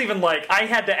 But that was even like, I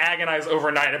had to agonize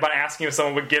overnight about asking if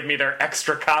someone would give me their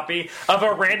extra copy of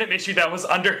a random issue that was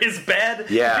under his bed.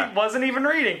 Yeah. He wasn't even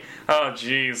reading. Oh,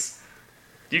 jeez.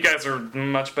 You guys are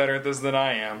much better at this than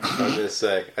I am. I was just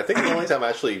say, I think the only time I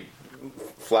actually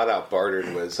flat out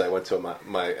bartered was I went to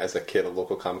my as a kid, a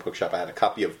local comic book shop. I had a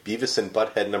copy of Beavis and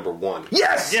Butthead #1.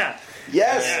 Yes! Yeah.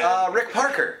 Yes! Yeah. Rick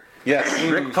Parker. Yes.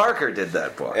 Rick Parker did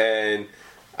that book. And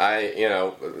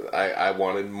I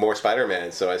wanted more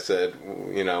Spider-Man, so I said,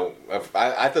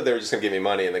 I thought they were just going to give me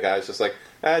money, and the guy was just like,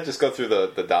 just go through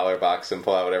the dollar box and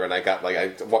pull out whatever, and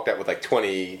I walked out with like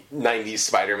 20 90s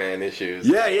Spider-Man issues.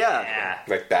 Yeah.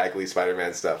 Like Bagley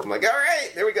Spider-Man stuff. I'm like, all right,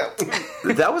 there we go.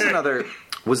 That was another...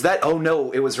 Was that... Oh, no.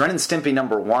 It was Ren and Stimpy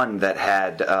 #1 that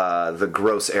had the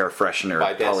gross air freshener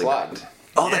By Dan polygon. Slott.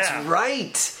 Oh, Yeah. that's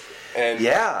right. And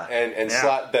Yeah. And Yeah.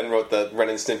 Slott then wrote the Ren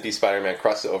and Stimpy Spider-Man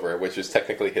crossover, which was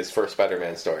technically his first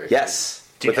Spider-Man story. Yes.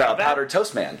 Do you With have that? Powdered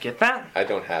Toast Man. Get that? I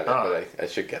don't have it, Oh. but I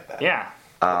should get that. Yeah.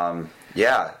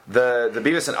 Yeah. The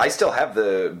Beavis and... I still have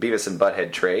the Beavis and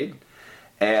Butthead trade.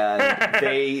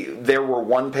 And there were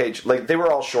one page... Like, they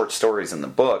were all short stories in the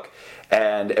book.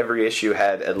 And every issue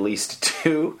had at least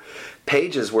 2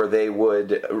 pages where they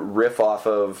would riff off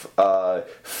of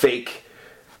fake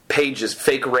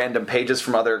random pages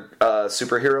from other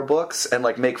superhero books and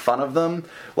like make fun of them.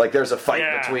 Like there's a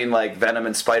fight between like Venom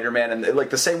and Spider-Man, and like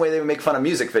the same way they would make fun of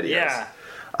music videos. Yeah.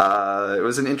 It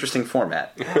was an interesting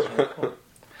format.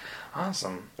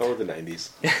 Awesome. Oh, the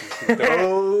 90s.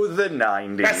 Oh, the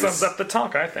 90s. That sums up the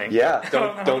talk, I think. Yeah.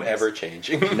 Don't ever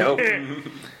change. Nope. It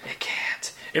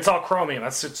can't. It's all chromium.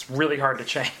 It's really hard to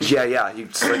change. Yeah.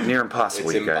 It's like near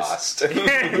impossible, It's you guys. embossed.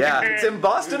 Yeah, it's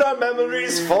embossed in our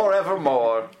memories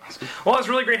forevermore. Well, it's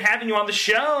really great having you on the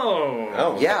show.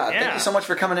 Oh, Yeah, Yeah. thank you so much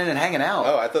for coming in and hanging out.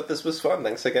 Oh, I thought this was fun.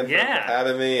 Thanks again for Yeah.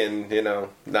 having me, and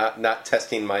not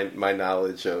testing my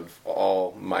knowledge of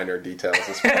all minor details.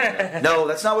 No,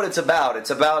 that's not what it's about. It's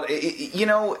about,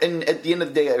 and at the end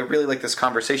of the day, I really like this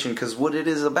conversation because what it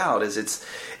is about is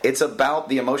it's about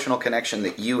the emotional connection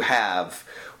that you have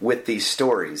with these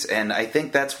stories, and I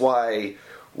think that's why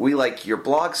we like your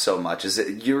blog so much. Is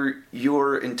that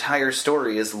your entire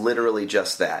story is literally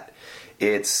just that.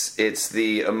 It's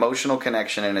the emotional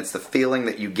connection, and it's the feeling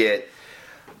that you get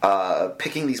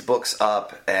picking these books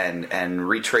up and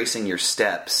retracing your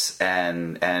steps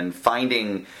and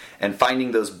finding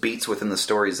those beats within the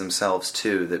stories themselves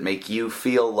too that make you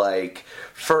feel like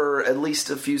for at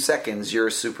least a few seconds you're a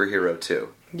superhero too.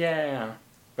 Yeah.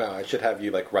 Wow, I should have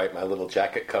you write my little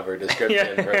jacket cover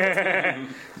description. Yeah. Right?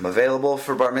 I'm available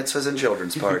for bar mitzvahs and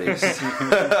children's parties.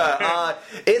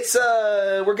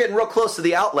 We're getting real close to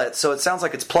the outlet, so it sounds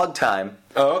like it's plug time.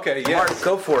 Oh, okay, yeah. Mark,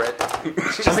 go for it.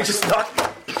 Let me just knock.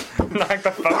 Knock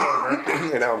the phone over.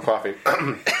 And now I'm coughing.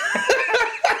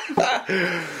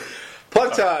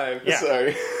 Plug time. Yeah.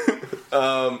 Sorry.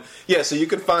 Yeah, so you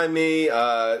can find me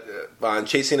on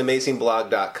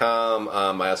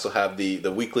chasingamazingblog.com. I also have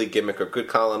the weekly Gimmick or Good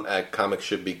column at Comics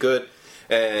Should Be Good.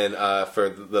 And for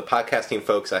the podcasting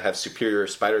folks, I have Superior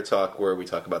Spider Talk, where we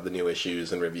talk about the new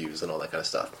issues and reviews and all that kind of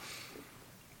stuff.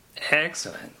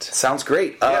 Excellent. Sounds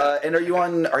great. Yeah. And are you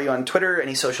on Twitter?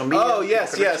 Any social media? Oh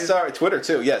yes, sorry, Twitter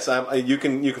too. Yes, you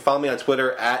can follow me on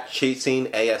Twitter at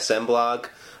ChasingASMblog.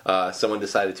 Someone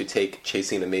decided to take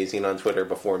Chasing Amazing on Twitter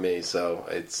before me, so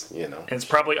it's It's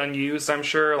probably unused, I'm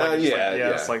sure.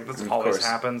 It's like this always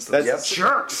happens. That's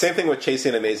jerks. Same thing with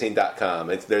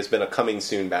ChasingAmazing.com. There's been a coming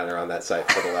soon banner on that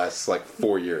site for the last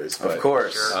 4 years. But, of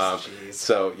course.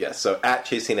 So at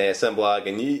ChasingASMblog,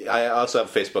 and I also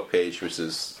have a Facebook page, which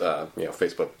is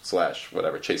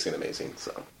Facebook/whatever Chasing Amazing.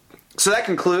 So that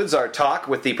concludes our talk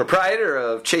with the proprietor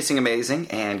of Chasing Amazing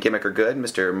and Gimmick or Good,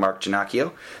 Mr. Mark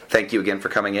Ginocchio. Thank you again for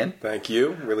coming in. Thank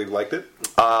you. Really liked it.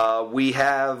 We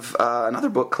have another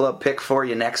book club pick for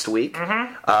you next week.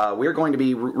 Mm-hmm. We're going to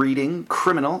be reading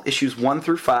Criminal, issues 1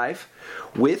 through 5,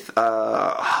 with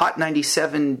Hot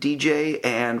 97 DJ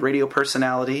and radio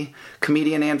personality,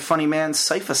 comedian and funny man,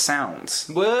 Cypher Sounds.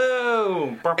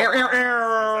 Whoa!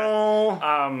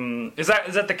 Is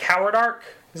that the Coward arc?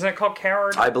 Isn't it called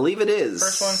Coward? I believe it is.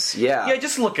 First one? Yeah. Yeah,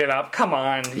 just look it up. Come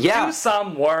on. Yeah. Do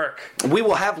some work. We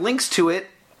will have links to it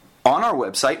on our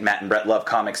website,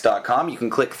 mattandbrettlovecomics.com. You can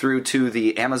click through to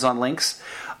the Amazon links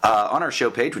on our show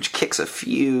page, which kicks a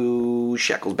few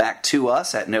shekels back to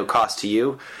us at no cost to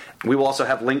you. We will also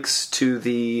have links to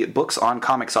the books on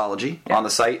Comixology on the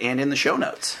site and in the show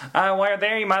notes. While you're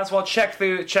there, you might as well check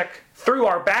through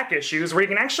our back issues, where you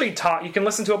can actually you can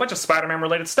listen to a bunch of Spider-Man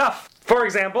related stuff. For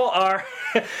example,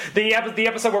 the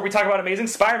episode where we talk about Amazing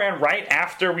Spider-Man right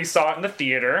after we saw it in the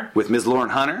theater. With Ms.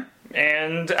 Lauren Hunter.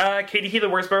 And Katie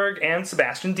Healy-Wurzburg and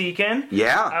Sebastian Deacon.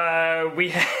 Yeah.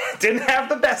 We didn't have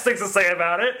the best things to say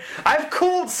about it. I've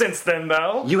cooled since then,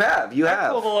 though. You have.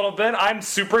 I've cooled a little bit. I'm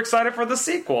super excited for the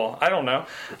sequel. I don't know.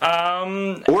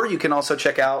 Or you can also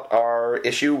check out our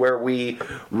issue where we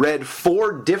read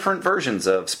 4 different versions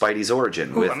of Spidey's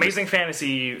origin. With Amazing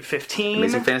Fantasy 15.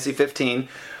 Amazing Fantasy 15.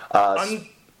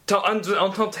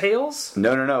 Untold Tales?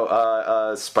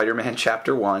 No. Spider-Man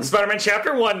Chapter 1. Spider-Man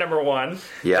Chapter 1, number 1.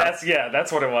 Yeah.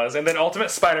 That's what it was. And then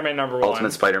Ultimate Spider-Man number 1.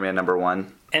 Ultimate Spider-Man number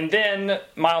 1. And then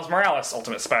Miles Morales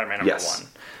Ultimate Spider-Man number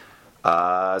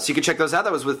 1. So you can check those out.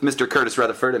 That was with Mr. Curtis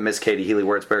Rutherford and Miss Katie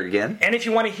Healy-Wurzburg again. And if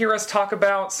you want to hear us talk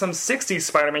about some 60s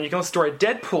Spider-Man, you can listen to our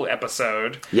Deadpool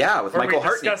episode. Yeah, with Michael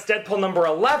Hartnett. We discussed Deadpool number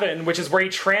 11, which is where he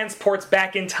transports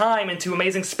back in time into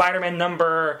Amazing Spider-Man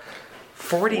number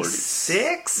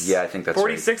 46? Yeah, I think that's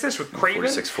 46-ish with Kraven.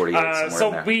 46, 48,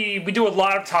 somewhere in there. we do a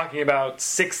lot of talking about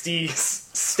 60s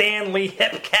Stan Lee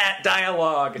Hip Cat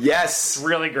dialogue. Yes. It's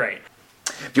really great.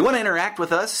 If you want to interact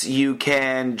with us, you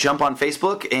can jump on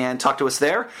Facebook and talk to us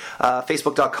there.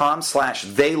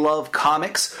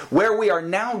 Facebook.com/TheyLoveComics, where we are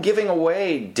now giving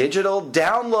away digital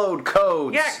download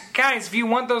codes. Yeah, guys, if you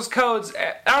want those codes,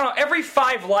 I don't know, every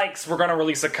 5 likes we're going to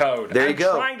release a code. There you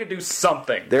go. I'm trying to do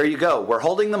something. There you go. We're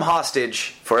holding them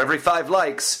hostage. For every 5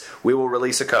 likes, we will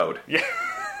release a code. Yeah.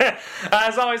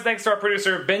 As always, thanks to our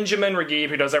producer, Benjamin Regeeb,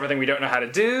 who does everything we don't know how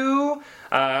to do.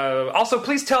 Also,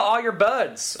 please tell all your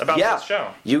buds about this show.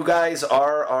 You guys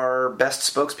are our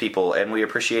best spokespeople, and we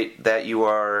appreciate that you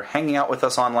are hanging out with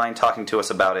us online, talking to us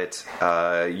about it.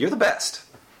 You're the best.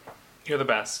 You're the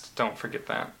best. Don't forget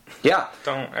that. Yeah.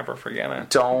 Don't ever forget it.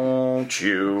 Don't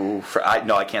you...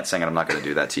 No, I can't sing it. I'm not going to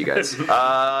do that to you guys.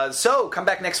 So, come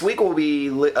back next week. We'll be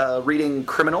reading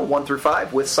Criminal 1 through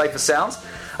 5 with Cypher Sounds.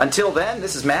 Until then,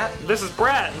 this is Matt. This is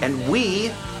Brett. And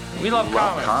we love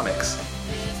comics.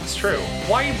 It's true.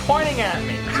 Why are you pointing at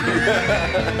me?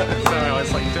 So I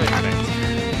always like doing things.